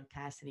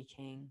 Cassidy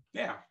King.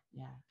 Yeah.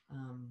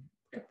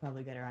 Could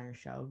probably get her on your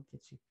show.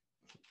 Get you.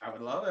 I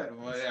would love it.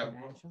 Well, yeah,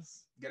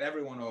 get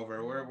everyone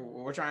over.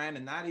 We're trying,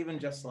 and not even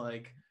just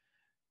like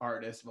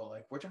artists, but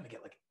like we're trying to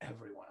get like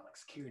everyone, like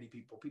security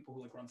people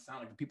who like run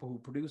sound, like the people who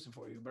produce it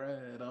for you,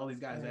 Brad, all these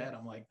guys. Right.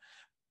 I'm like,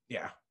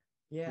 yeah,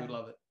 we would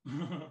love it.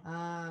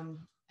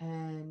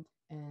 And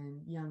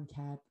Young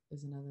Cap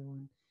is another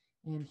one,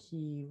 and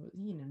he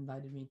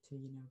invited me to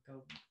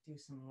go do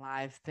some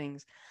live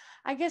things.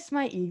 I guess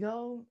my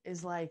ego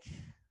is like,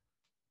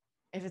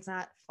 if it's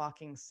not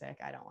fucking sick,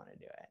 I don't want to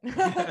do it.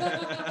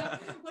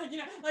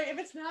 Like if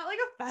it's not like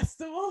a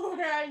festival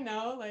where I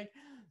know like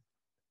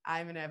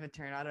I'm gonna have a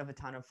turnout of a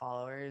ton of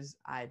followers,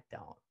 I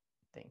don't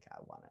think I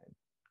want to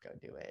go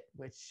do it,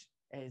 which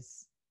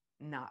is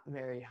not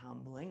very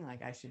humbling.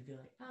 Like I should be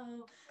like,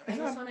 oh, I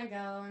just want to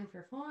go and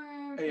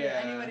perform for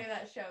anybody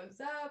that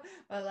shows up.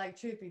 But like,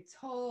 truth be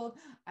told,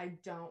 I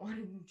don't want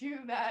to do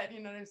that. You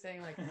know what I'm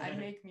saying? Like I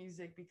make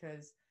music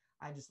because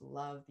I just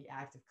love the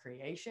act of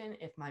creation.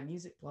 If my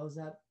music blows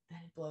up, then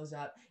it blows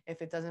up.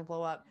 If it doesn't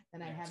blow up,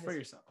 then I have this, for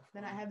yourself.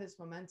 Then I have this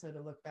memento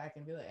to look back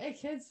and be like, hey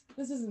kids,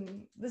 this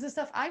is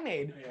stuff I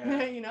made.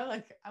 Yeah.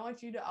 Like I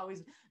want you to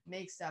always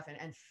make stuff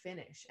and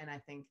finish. And I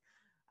think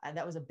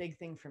that was a big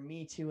thing for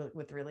me too,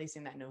 with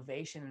releasing that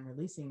Novation and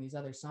releasing these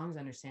other songs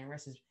under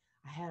Samrus. Is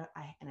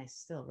I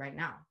still right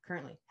now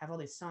currently have all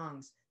these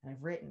songs that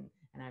I've written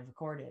and I've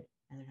recorded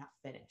and they're not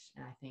finished.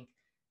 And I think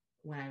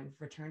when I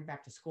returned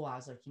back to school, I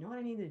was like, you know what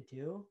I need to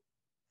do?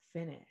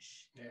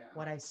 Finish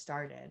what I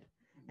started.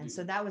 And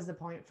so that was the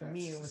point for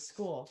me with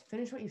school.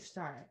 Finish what you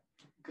start.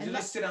 Because you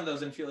just sit on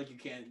those and feel like you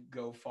can't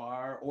go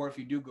far, or if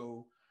you do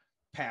go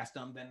past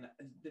them, then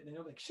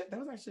you're like, shit, that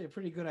was actually a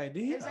pretty good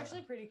idea. It was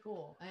actually pretty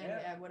cool. And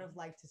I would have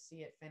liked to see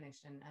it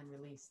finished and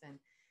released.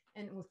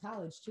 And with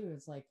college too,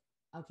 it's like,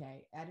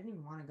 okay, I didn't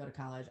even want to go to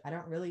college. I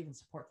don't really even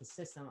support the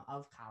system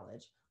of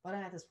college. But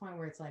I'm at this point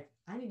where it's like,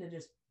 I need to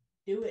just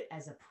do it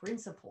as a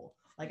principle.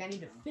 Like I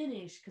need to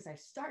finish because I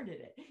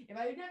started it. If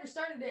I never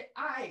started it,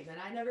 then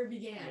I never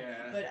began.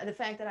 Yeah. But the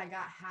fact that I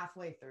got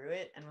halfway through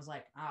it and was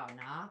like, oh,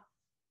 nah.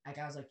 Like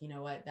I was like, you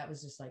know what? That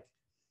was just like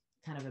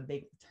kind of a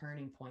big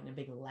turning point, a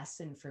big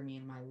lesson for me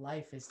in my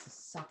life is to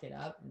suck it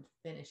up and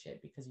finish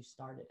it because you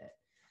started it.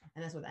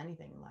 And that's with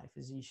anything in life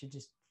is you should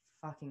just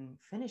fucking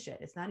finish it.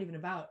 It's not even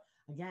about,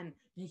 again,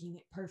 making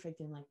it perfect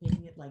and like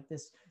making it like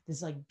this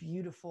like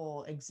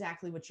beautiful,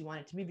 exactly what you want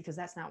it to be, because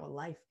that's not what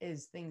life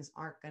is. Things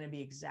aren't going to be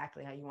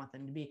exactly how you want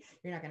them to be.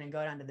 You're not going to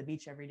go down to the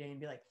beach every day and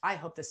be like, I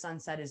hope the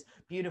sunset is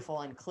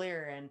beautiful and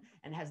clear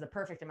and has the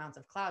perfect amounts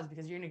of clouds,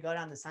 because you're going to go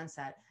down the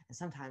sunset and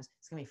sometimes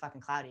it's going to be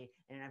fucking cloudy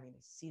and you're never going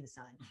to see the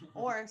sun.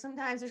 Or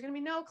sometimes there's going to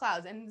be no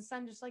clouds and the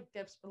sun just like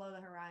dips below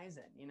the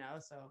horizon, you know?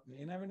 So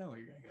you never know what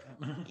you're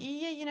gonna get.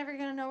 yeah, you're never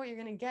going to know what you're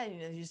going to get. You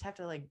know, you just have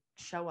to like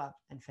show up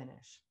and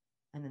finish.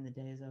 And then the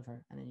day is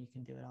over and then you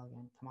can do it all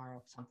again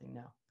tomorrow, something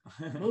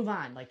new. Move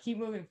on, like keep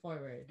moving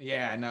forward.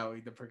 Yeah, no,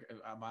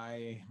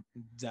 my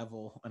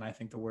devil, and I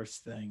think the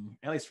worst thing,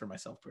 at least for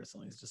myself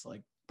personally, is just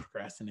like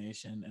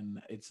procrastination.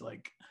 And it's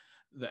like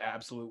the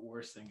absolute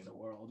worst thing in the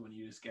world when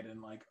you just get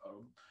in like a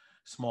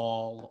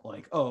small,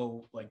 like,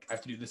 oh, like I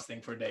have to do this thing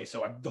for a day.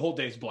 So the whole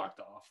day's blocked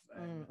off.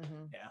 And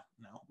yeah,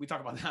 no, we talk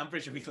about that. I'm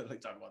pretty sure we literally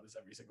talk about this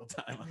every single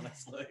time,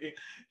 honestly,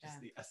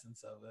 just the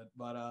essence of it.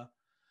 But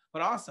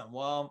awesome.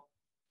 Well,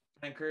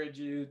 I encourage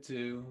you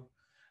to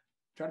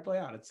try to play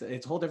out. It's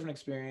a whole different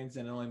experience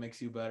and it only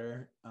makes you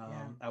better.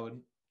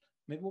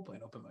 Maybe we'll play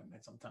an open mic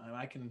night sometime.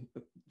 I can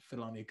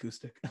fiddle on the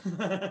acoustic.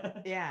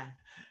 Yeah.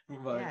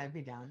 But yeah, I'd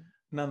be down.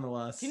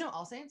 nonetheless. Do you know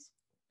All Saints?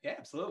 Yeah,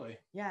 absolutely.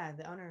 Yeah,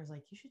 the owner was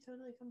like, you should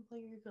totally come play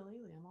your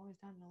ukulele. I'm always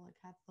down to like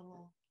have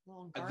little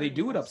They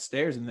do it fest.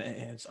 upstairs and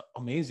it's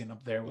amazing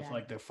up there with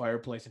like the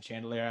fireplace and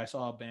chandelier. I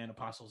saw a band,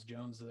 Apostles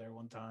Jones, there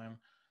one time.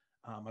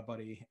 My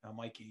buddy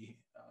Mikey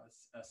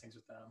sings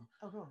with them.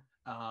 Oh, cool.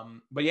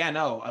 But yeah,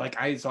 no,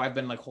 like I've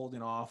been like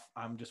holding off.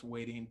 I'm just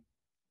waiting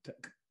to,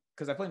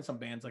 because I played in some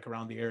bands like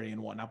around the area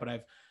and whatnot, but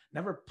I've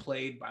never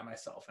played by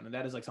myself, and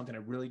that is like something I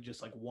really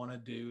just like want to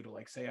do, to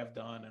like say I've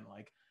done,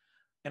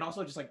 and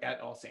also just like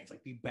at All Saints,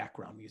 like be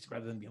background music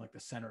rather than being like the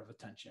center of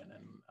attention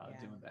and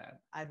doing that.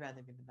 I'd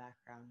rather be the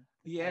background.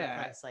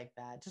 Yeah, it's like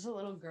that. Just a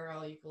little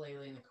girl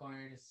ukulele in the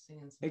corner, just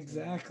singing.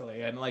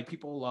 Exactly, and like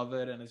people love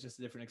it, and it's just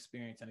a different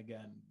experience. And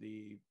again,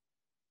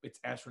 it's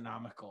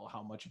astronomical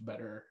how much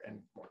better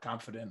and more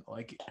confident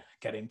like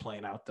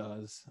playing out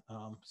does.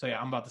 So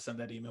yeah, I'm about to send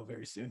that email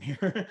very soon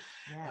here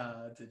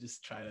to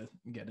just try to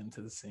get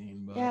into the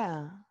scene. But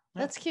yeah,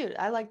 that's cute.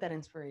 I like that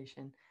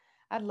inspiration.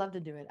 I'd love to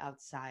do it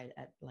outside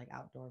at like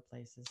outdoor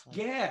places. Like,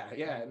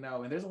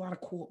 no, and there's a lot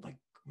of cool like,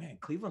 man,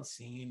 Cleveland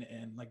scene,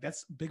 and like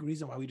that's a big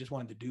reason why we just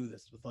wanted to do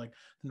this with like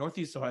the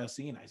Northeast Ohio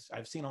scene.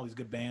 I've seen all these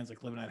good bands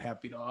like Living at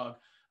Happy Dog.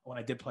 When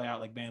I did play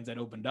out like bands that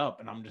opened up,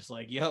 and I'm just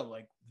like, yo,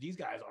 like these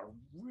guys are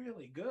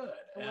really good.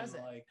 Who was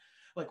it?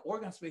 Like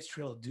Oregon Space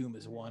Trail of Doom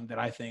is one that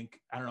I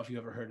don't know if you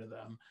ever heard of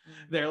them.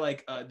 They're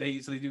like they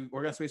do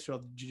Oregon Space Trail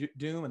of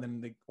Doom and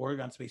then the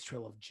Oregon Space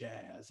Trail of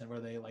Jazz, and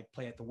where they like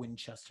play at the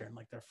Winchester in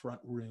like their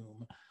front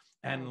room.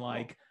 And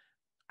like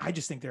I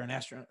just think they're an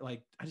astronaut.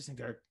 Like I just think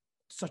they're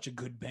such a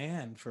good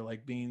band for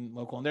like being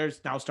local, and they're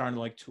now starting to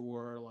like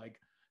tour like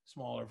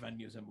smaller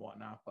venues and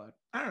whatnot. But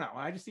I don't know,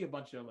 I just see a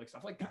bunch of like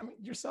stuff like, I mean,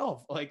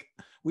 yourself, like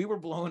we were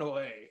blown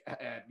away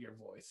at your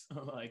voice.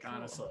 Like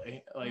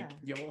honestly, like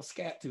you have a little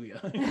scat to you.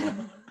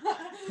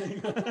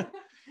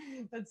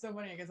 That's so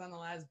funny because on the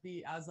last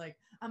beat I was like,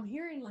 Brad, I'm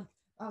hearing like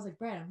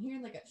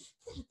a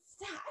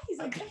he's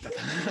like,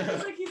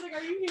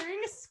 are you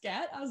hearing a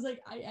scat? I was like,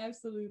 I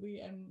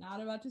absolutely am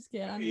not about to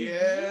scat on you.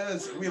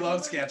 Yes, we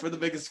love scats. We're the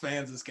biggest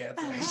fans of scats.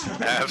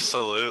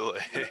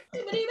 Absolutely.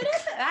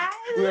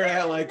 We were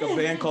at like a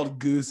band called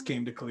Goose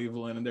came to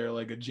Cleveland, and they're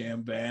like a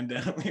jam band,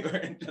 and we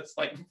were just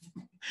like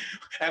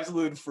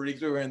absolute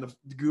freaks. We were in the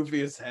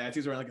goofiest hats.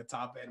 He's wearing like a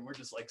top hat, and we're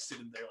just like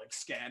sitting there like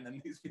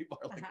scanning. These people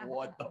are like,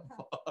 what the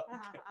fuck?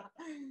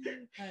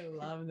 I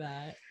love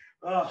that.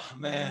 Oh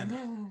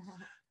man.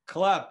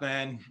 Clap,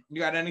 man.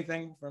 You got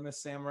anything from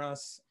Miss Sam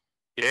Russ?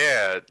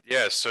 Yeah.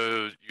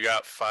 So you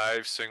got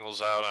 5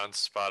 singles out on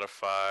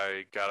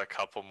Spotify. Got a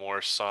couple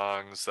more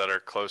songs that are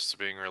close to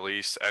being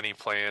released. Any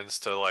plans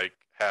to like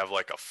have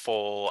like a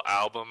full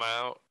album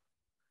out?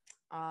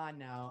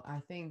 No. I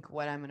think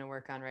what I'm gonna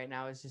work on right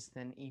now is just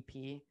an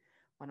EP.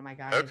 One of my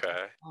guys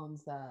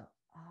owns the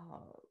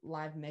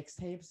Live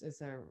Mixtapes.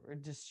 It's a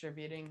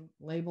distributing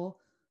label.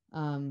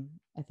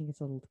 I think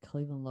it's a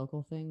Cleveland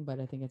local thing, but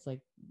I think it's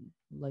like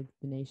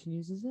the nation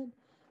uses it.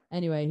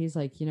 Anyway, he's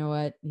like, you know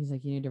what? He's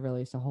like, you need to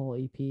release a whole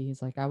EP.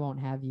 He's like, I won't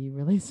have you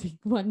releasing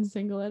one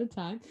single at a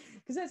time,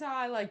 because that's how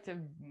I like to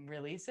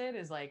release it.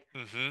 Is like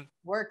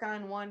work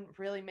on one,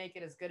 really make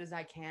it as good as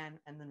I can,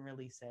 and then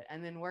release it,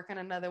 and then work on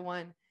another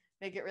one,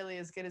 make it really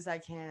as good as I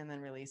can, and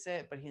then release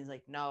it. But he's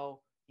like,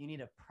 no, you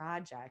need a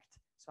project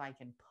so I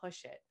can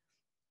push it.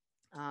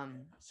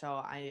 So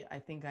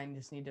I think I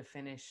just need to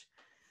finish,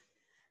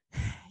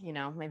 you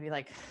know, maybe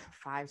like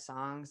 5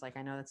 songs. Like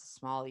I know that's a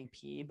small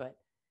EP, but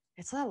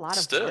it's a lot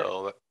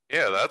of work.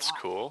 Yeah, that's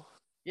cool.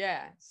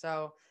 Yeah,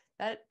 so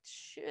that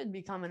should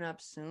be coming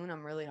up soon.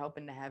 I'm really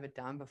hoping to have it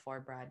done before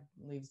Brad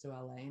leaves to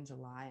LA in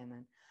July, and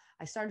then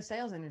I start a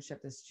sales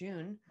internship this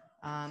June.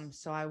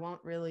 So I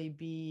won't really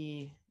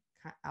be.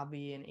 I'll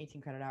be in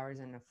 18 credit hours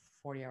and a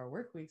 40-hour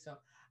work week, so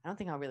I don't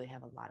think I'll really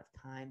have a lot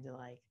of time to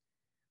like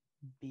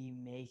be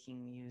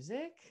making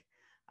music.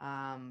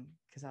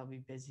 because I'll be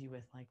busy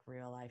with like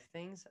real life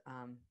things.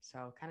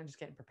 So kind of just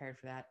getting prepared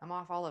for that. I'm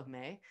off all of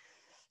May.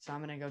 So I'm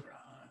gonna go,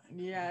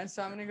 yeah.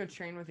 So I'm gonna go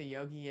train with a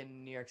yogi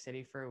in New York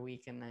City for a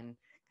week, and then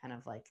kind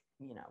of like,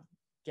 you know,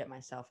 get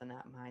myself in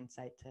that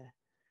mindset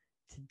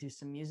to do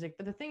some music.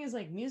 But the thing is,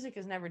 like, music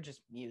is never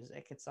just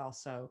music. It's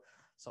also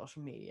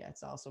social media.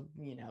 It's also,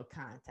 you know,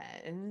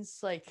 content, and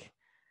it's like,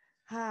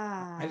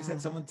 I just had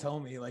someone tell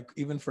me, like,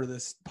 even for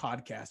this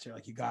podcast, you're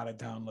like, you gotta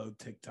download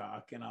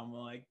TikTok, and I'm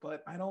like,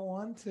 but I don't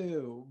want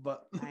to.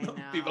 But I know.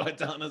 people are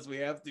telling us we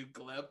have to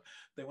clip.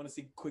 They want to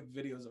see quick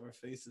videos of our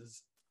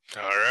faces.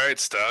 All right,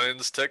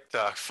 Stallions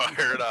TikTok,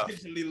 fire it up.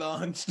 Officially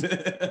launched.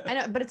 I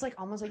know, but it's like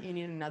almost like you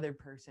need another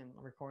person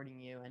recording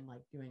you and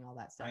like doing all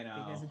that stuff. I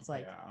know, because it's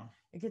like, yeah.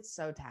 it gets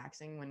so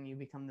taxing when you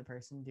become the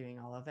person doing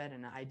all of it.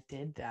 And I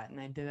did that,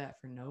 and I did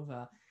that for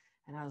Nova,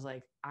 and I was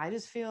like, I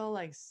just feel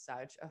like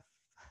such a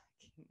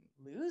fucking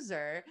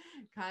loser,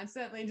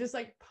 constantly just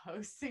like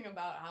posting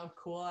about how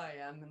cool I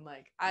am, and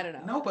like, I don't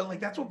know. No, but like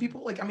that's what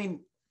people like. I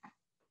mean,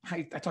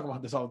 I talk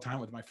about this all the time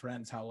with my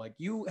friends, how like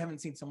you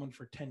haven't seen someone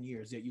for 10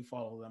 years yet you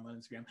follow them on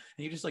Instagram, and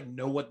you just like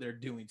know what they're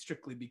doing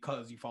strictly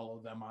because you follow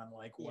them on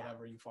like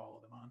whatever you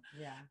follow them on.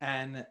 Yeah.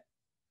 And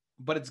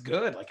but it's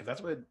good, like if that's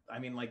what I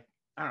mean, like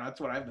I don't know, that's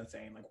what I've been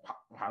saying, like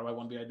how do I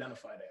want to be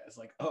identified as,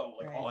 like, oh,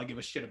 like all I give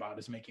a shit about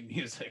is making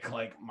music,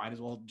 like might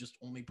as well just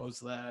only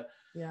post that.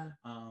 Yeah.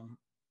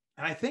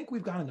 And I think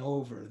we've gotten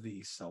over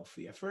the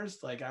selfie. At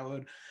first, like I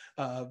would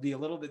be a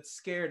little bit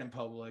scared in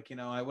public. You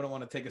know, I wouldn't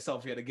want to take a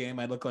selfie at a game.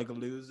 I'd look like a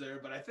loser.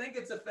 But I think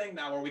it's a thing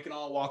now where we can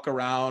all walk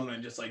around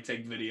and just like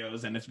take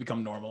videos, and it's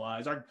become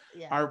normalized.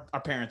 Our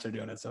parents are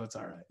doing it, so it's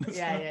all right.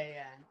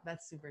 Yeah.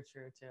 That's super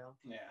true too.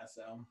 Yeah.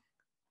 So.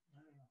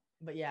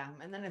 But yeah,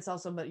 and then it's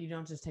also, but you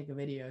don't just take a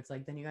video. It's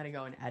like, then you got to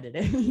go and edit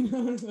it. You know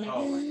what I'm saying?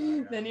 Oh my God,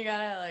 yeah. Then you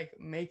gotta like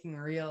making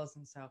reels,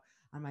 and so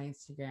on my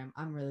Instagram,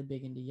 I'm really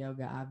big into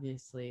yoga,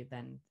 obviously.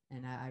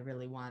 And I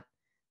really want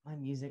my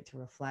music to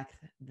reflect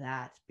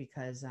that,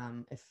 because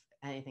if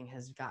anything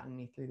has gotten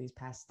me through these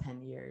past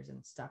 10 years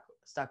and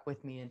stuck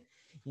with me, and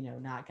you know,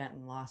 not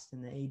gotten lost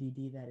in the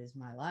ADD that is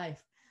my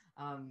life,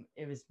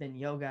 it has been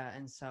yoga.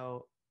 And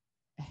so,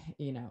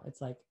 you know, it's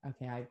like,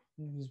 okay, I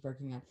was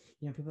working on,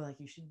 you know, people are like,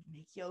 you should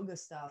make yoga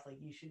stuff, like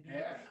you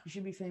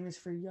should be famous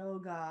for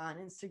yoga on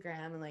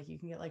Instagram, and like you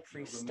can get like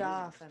free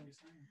stuff. And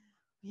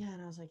yeah,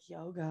 and I was like,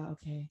 yoga,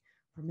 okay,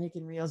 we're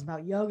making reels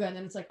about yoga. And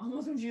then it's like,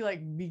 almost when you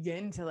like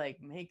begin to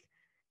like make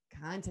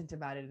content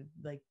about it,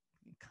 like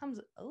it comes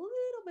a little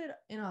bit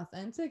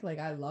inauthentic. Like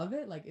I love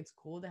it, like it's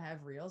cool to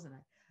have reels, and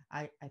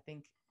I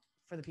think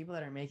for the people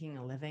that are making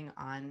a living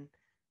on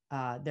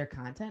their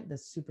content,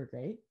 that's super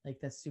great. Like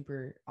that's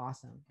super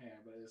awesome. Yeah,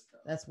 but it is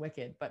tough. That's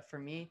wicked. But for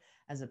me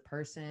as a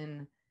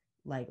person,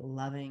 like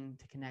loving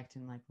to connect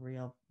in like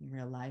real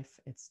life,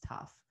 it's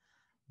tough.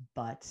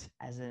 But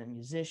as a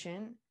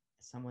musician,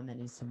 someone that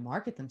needs to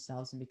market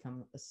themselves and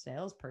become a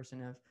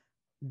salesperson of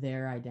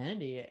their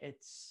identity,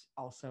 it's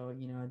also,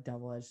 you know, a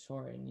double-edged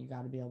sword. And you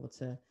got to be able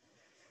to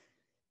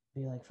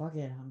be like, fuck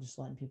it, I'm just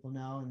letting people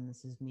know, and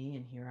this is me,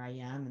 and here I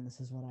am, and this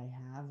is what I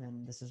have,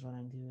 and this is what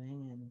I'm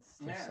doing, and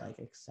just like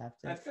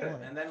accept it. That's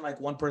good. And then like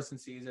one person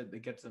sees it,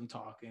 it gets them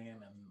talking, and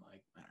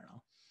like I don't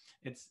know,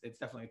 it's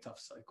definitely a tough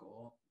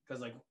cycle,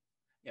 because like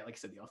yeah, like I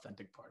said, the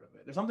authentic part of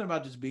it. There's something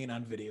about just being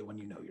on video when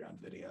you know you're on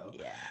video.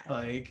 Yeah.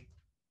 Like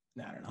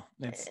I don't know.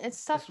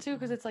 It's tough too,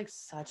 because it's like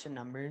such a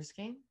numbers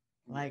game.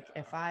 Like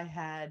if I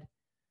had,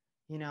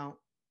 you know,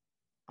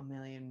 a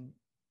million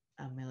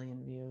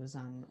views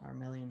on, or a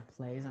million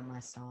plays on my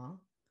song,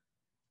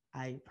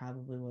 I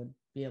probably would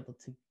be able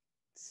to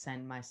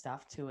send my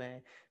stuff to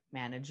a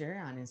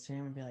manager on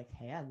Instagram and be like,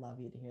 hey, I'd love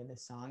you to hear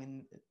this song.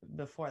 And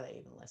before they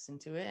even listen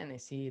to it and they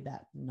see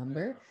that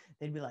number,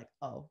 they'd be like,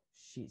 oh,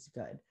 she's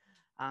good.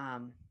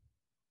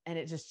 And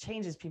it just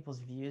changes people's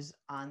views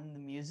on the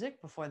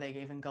music before they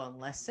even go and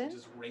listen.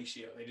 Just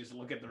ratio. They just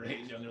look at the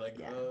ratio and they're like,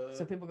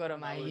 So people go to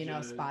my, you know,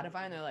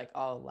 Spotify, and they're like,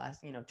 oh,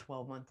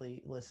 12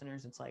 monthly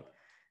listeners. It's like,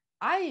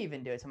 I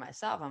even do it to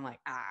myself. I'm like,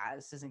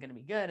 this isn't going to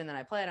be good. And then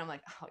I play it. I'm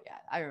like, oh yeah,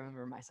 I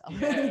remember myself.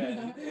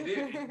 Yeah,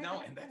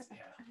 no, and that's such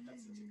a good way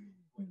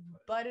to put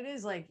it. But it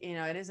is like, you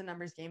know, it is a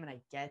numbers game, and I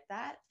get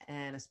that.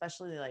 And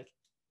especially like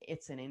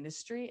it's an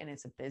industry and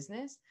it's a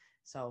business.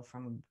 So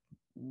from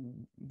a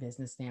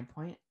business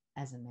standpoint,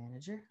 as a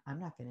manager,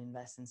 I'm not going to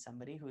invest in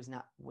somebody who's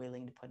not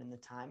willing to put in the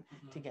time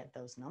to get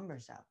those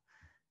numbers up.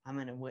 I'm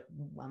going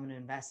to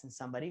invest in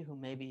somebody who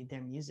maybe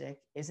their music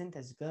isn't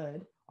as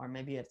good, or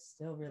maybe it's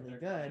still really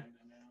good,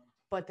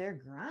 but they're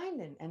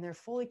grinding and they're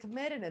fully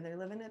committed, and they're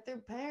living at their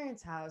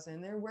parents' house,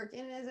 and they're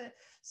working as a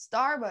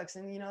Starbucks,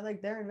 and, you know,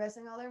 like they're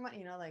investing all their money,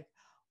 you know, like,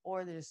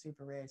 or they're just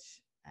super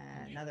rich.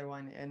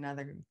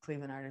 Another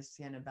Cleveland artist,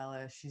 Sienna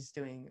Bella, she's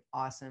doing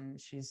awesome.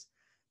 She's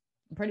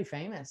pretty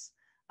famous.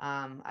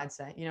 I'd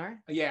say, you know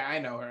her? Yeah, I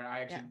know her.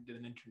 I actually did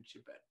an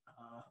internship at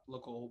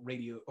local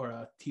radio or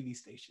a TV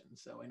station.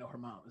 So I know her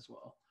mom as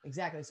well.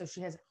 Exactly. So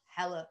she has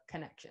hella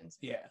connections.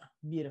 Yeah.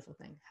 Beautiful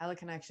thing. Hella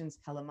connections,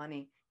 hella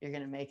money. You're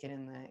gonna make it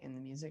in the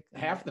music.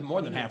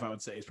 More than half, I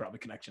would say, is probably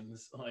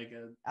connections. Like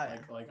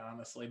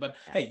honestly. But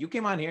Yeah. hey, you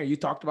came on here. You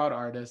talked about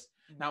artists.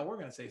 Now we're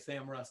gonna say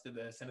Sam Russ did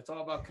this, and it's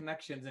all about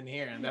connections in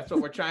here, and that's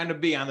what we're trying to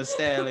be on the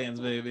Stallions,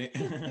 baby.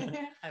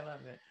 I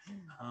love it.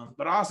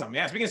 But awesome.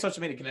 Yeah. Speaking of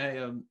social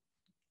media,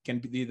 can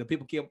the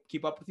people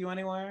keep up with you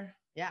anywhere?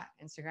 Yeah,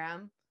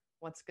 Instagram.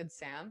 What's good,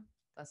 Sam?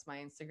 That's my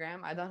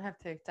Instagram. I don't have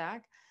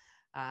TikTok.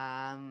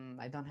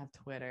 I don't have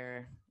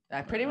Twitter.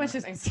 I pretty much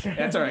just Instagram.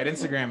 That's all right.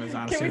 Instagram is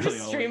honestly Can we really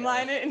just old.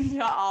 streamline it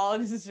into all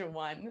just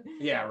one?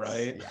 Yeah,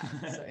 right.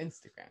 Yeah, so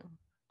Instagram.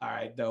 All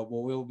right, though.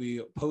 Well, we'll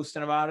be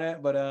posting about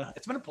it, but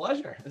it's been a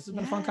pleasure. This has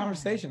been a fun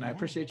conversation. I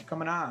appreciate you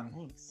coming on.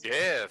 Thanks.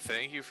 Yeah,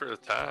 thank you for the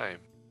time.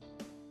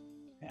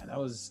 Yeah, that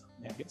was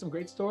get some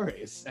great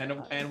stories.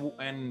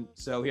 And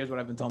so here's what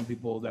I've been telling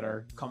people that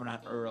are coming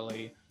out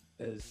early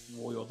is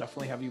we will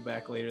definitely have you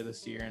back later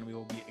this year, and we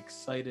will be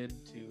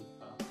excited to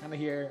kind of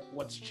hear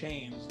what's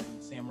changed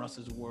in Sam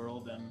Russ's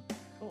world and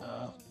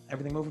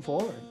everything moving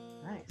forward.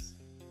 Nice.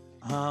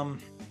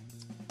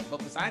 But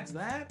besides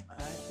that,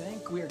 I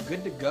think we're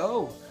good to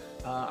go.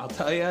 I'll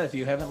tell you, if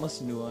you haven't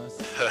listened to us,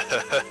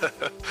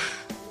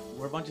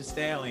 we're a bunch of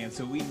stallions,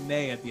 so we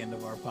neigh at the end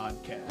of our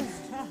podcast.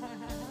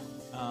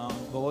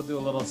 But we'll do a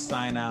little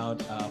sign out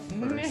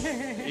first.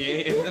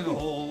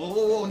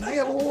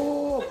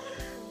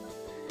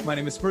 My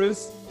name is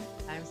Bruce.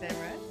 I'm Sam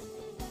Russ.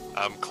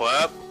 I'm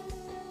Clap.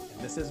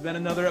 And this has been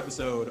another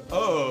episode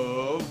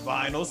of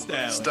Vinyl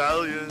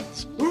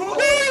Stallions. Stallions.